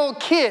 20-year-old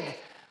kid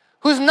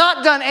who's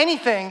not done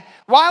anything?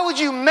 Why would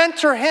you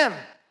mentor him?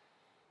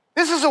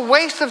 This is a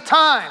waste of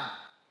time.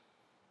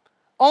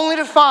 Only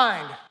to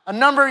find a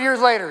number of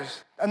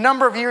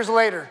years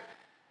later,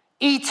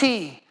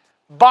 E.T.,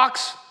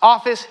 box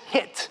office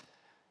hit,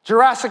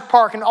 Jurassic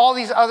Park, and all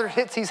these other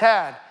hits he's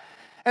had.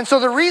 And so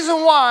the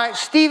reason why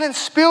Steven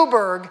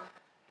Spielberg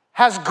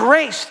has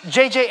graced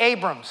J.J.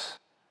 Abrams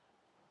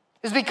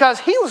is because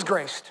he was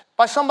graced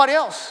by somebody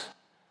else.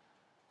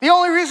 The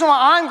only reason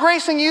why I'm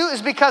gracing you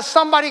is because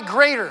somebody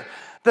greater,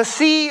 the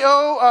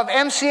CEO of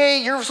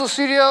MCA Universal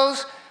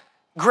Studios,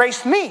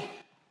 graced me.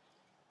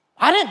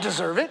 I didn't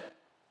deserve it.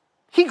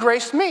 He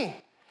graced me.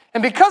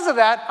 And because of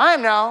that, I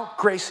am now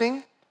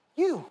gracing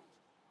you.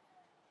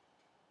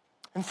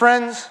 And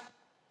friends,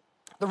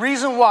 the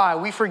reason why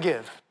we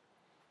forgive,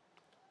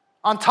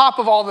 on top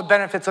of all the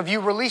benefits of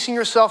you releasing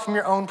yourself from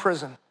your own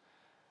prison,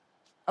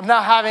 of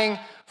now having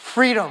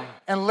freedom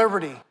and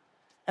liberty,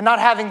 and not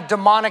having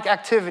demonic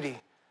activity,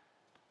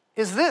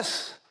 is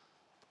this.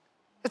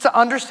 It's an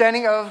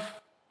understanding of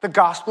the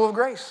gospel of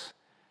grace.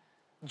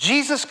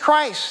 Jesus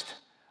Christ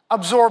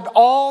absorbed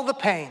all the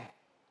pain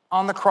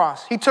on the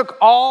cross. He took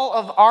all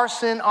of our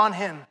sin on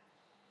him.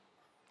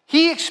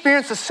 He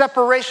experienced a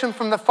separation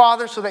from the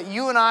Father so that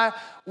you and I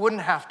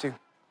wouldn't have to.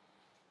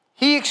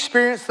 He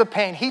experienced the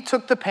pain. He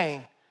took the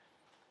pain,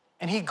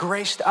 and he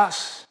graced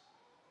us.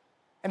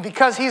 And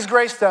because he's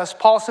graced us,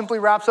 Paul simply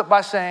wraps up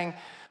by saying,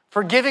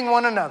 forgiving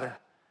one another,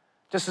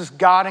 just as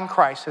God in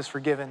Christ has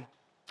forgiven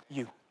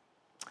you.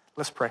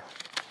 Let's pray.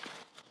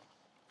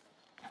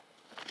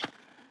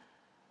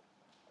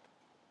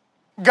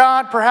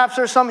 God, perhaps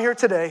there's some here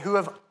today who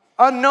have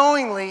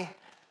unknowingly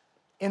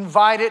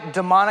invited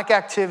demonic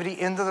activity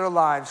into their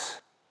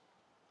lives,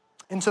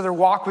 into their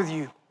walk with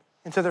you,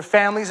 into their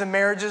families and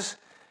marriages,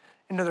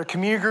 into their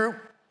community group,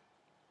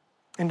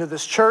 into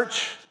this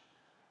church.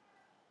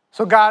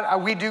 So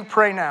God, we do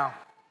pray now.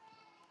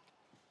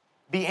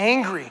 Be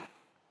angry,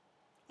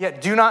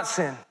 yet do not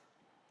sin.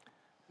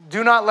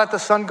 Do not let the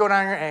sun go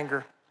down in your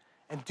anger,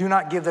 and do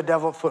not give the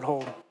devil a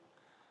foothold.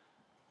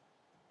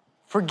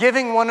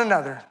 Forgiving one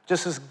another,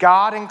 just as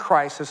God in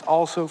Christ has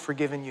also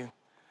forgiven you.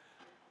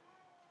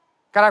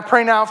 God, I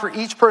pray now for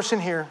each person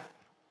here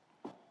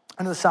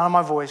under the sound of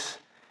my voice.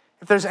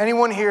 If there's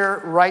anyone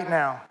here right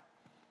now,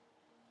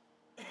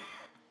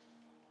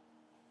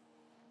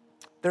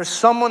 there's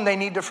someone they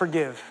need to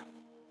forgive.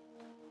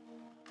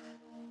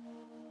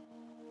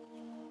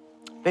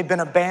 They've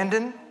been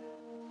abandoned,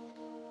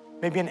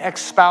 maybe an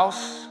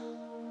ex-spouse,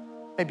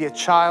 maybe a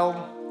child,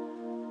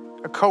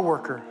 a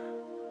coworker,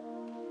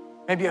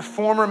 maybe a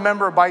former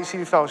member of Bayou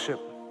City Fellowship.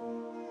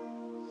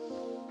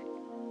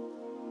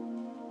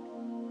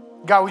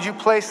 God, would you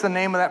place the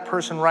name of that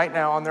person right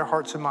now on their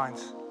hearts and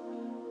minds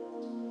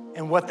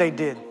and what they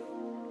did?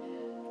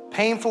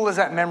 Painful as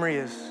that memory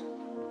is.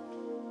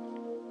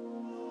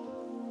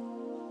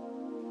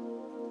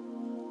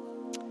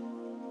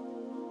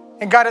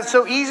 And God, it's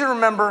so easy to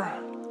remember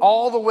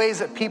all the ways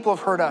that people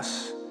have hurt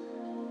us.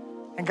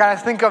 And God, I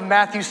think of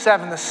Matthew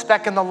 7, the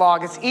speck in the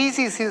log. It's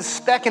easy to see the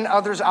speck in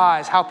others'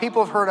 eyes, how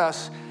people have hurt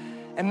us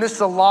and miss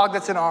the log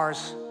that's in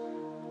ours.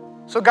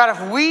 So God,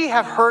 if we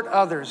have hurt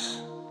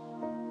others,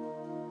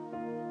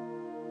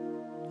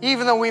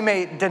 even though we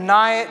may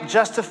deny it,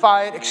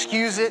 justify it,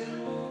 excuse it,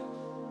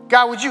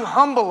 God, would you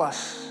humble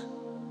us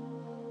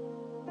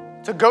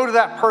to go to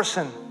that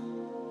person,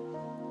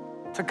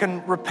 to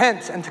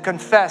repent and to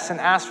confess and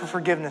ask for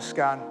forgiveness,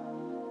 God.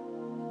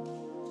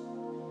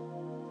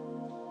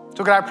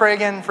 So God, I pray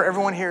again for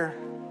everyone here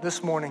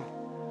this morning.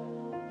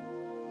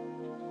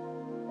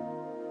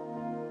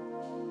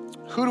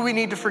 Who do we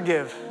need to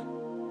forgive?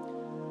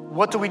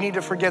 What do we need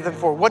to forgive them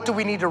for? What do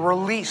we need to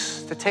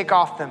release to take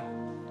off them?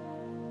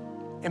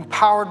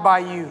 Empowered by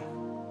you.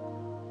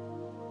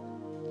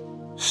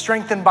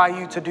 Strengthened by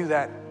you to do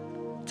that.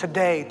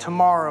 Today,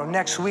 tomorrow,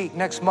 next week,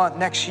 next month,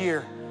 next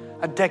year,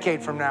 a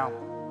decade from now.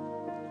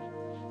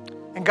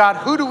 And God,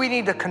 who do we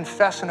need to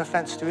confess an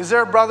offense to? Is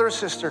there a brother or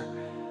sister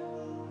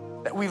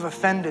that we've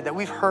offended, that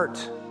we've hurt,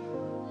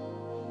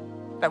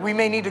 that we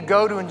may need to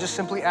go to and just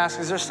simply ask,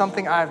 is there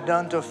something I've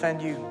done to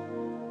offend you?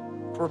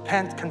 To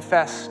repent,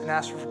 confess, and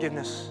ask for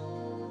forgiveness.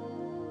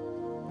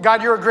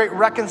 God, you're a great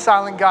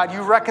reconciling God.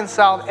 You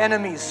reconciled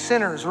enemies,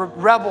 sinners,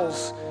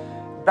 rebels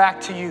back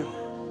to you.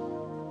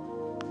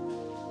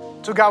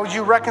 So God, would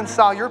you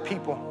reconcile your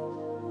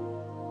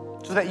people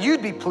so that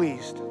you'd be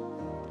pleased,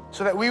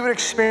 so that we would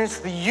experience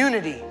the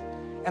unity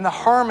and the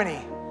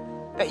harmony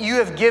that you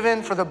have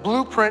given for the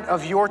blueprint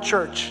of your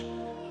church,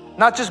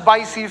 not just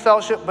Bayou City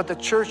Fellowship, but the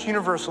church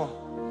universal,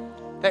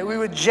 that we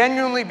would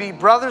genuinely be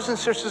brothers and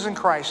sisters in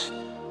Christ,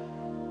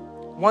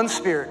 one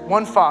Spirit,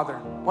 one Father,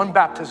 one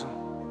baptism,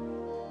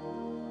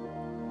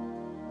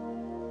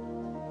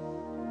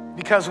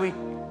 because we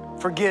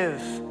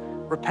forgive,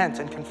 repent,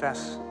 and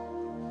confess.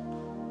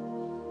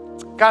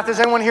 God, if there's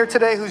anyone here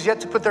today who's yet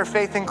to put their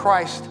faith in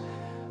Christ,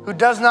 who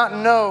does not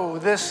know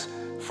this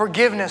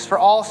forgiveness for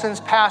all sins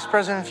past,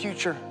 present, and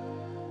future,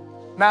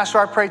 Master,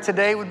 I pray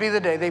today would be the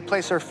day they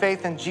place their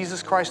faith in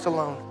Jesus Christ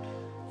alone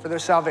for their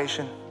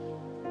salvation,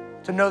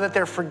 to know that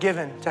they're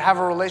forgiven, to have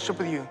a relationship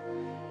with you,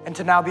 and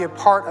to now be a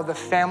part of the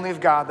family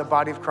of God, the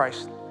body of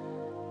Christ.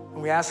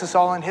 And we ask this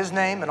all in his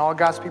name, and all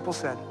God's people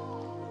said.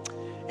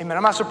 Amen.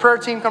 I'm asking the prayer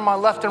team, come on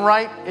my left and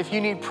right. If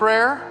you need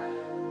prayer,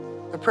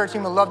 the prayer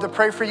team would love to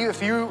pray for you.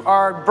 If you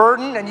are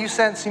burdened and you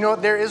sense,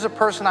 there is a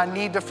person I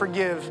need to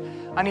forgive,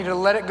 I need to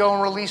let it go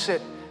and release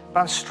it, but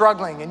I'm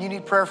struggling and you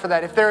need prayer for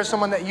that. If there is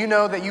someone that you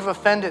know that you've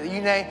offended, that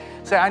you may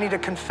say, I need to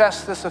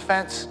confess this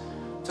offense,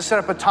 to set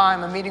up a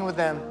time, a meeting with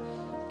them,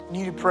 and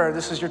you need prayer,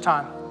 this is your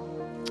time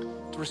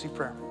to receive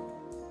prayer.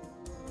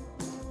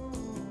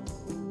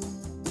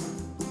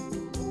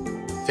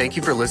 Thank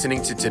you for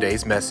listening to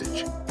today's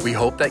message. We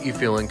hope that you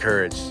feel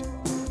encouraged.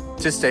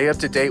 To stay up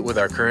to date with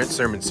our current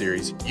sermon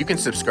series, you can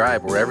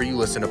subscribe wherever you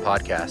listen to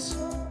podcasts.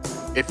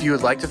 If you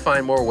would like to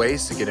find more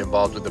ways to get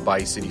involved with the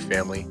Bayou City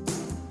family,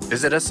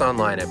 visit us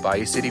online at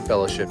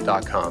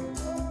BayouCityFellowship.com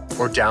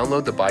or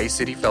download the Bayou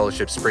City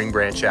Fellowship Spring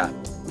Branch app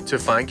to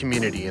find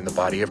community in the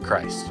body of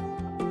Christ.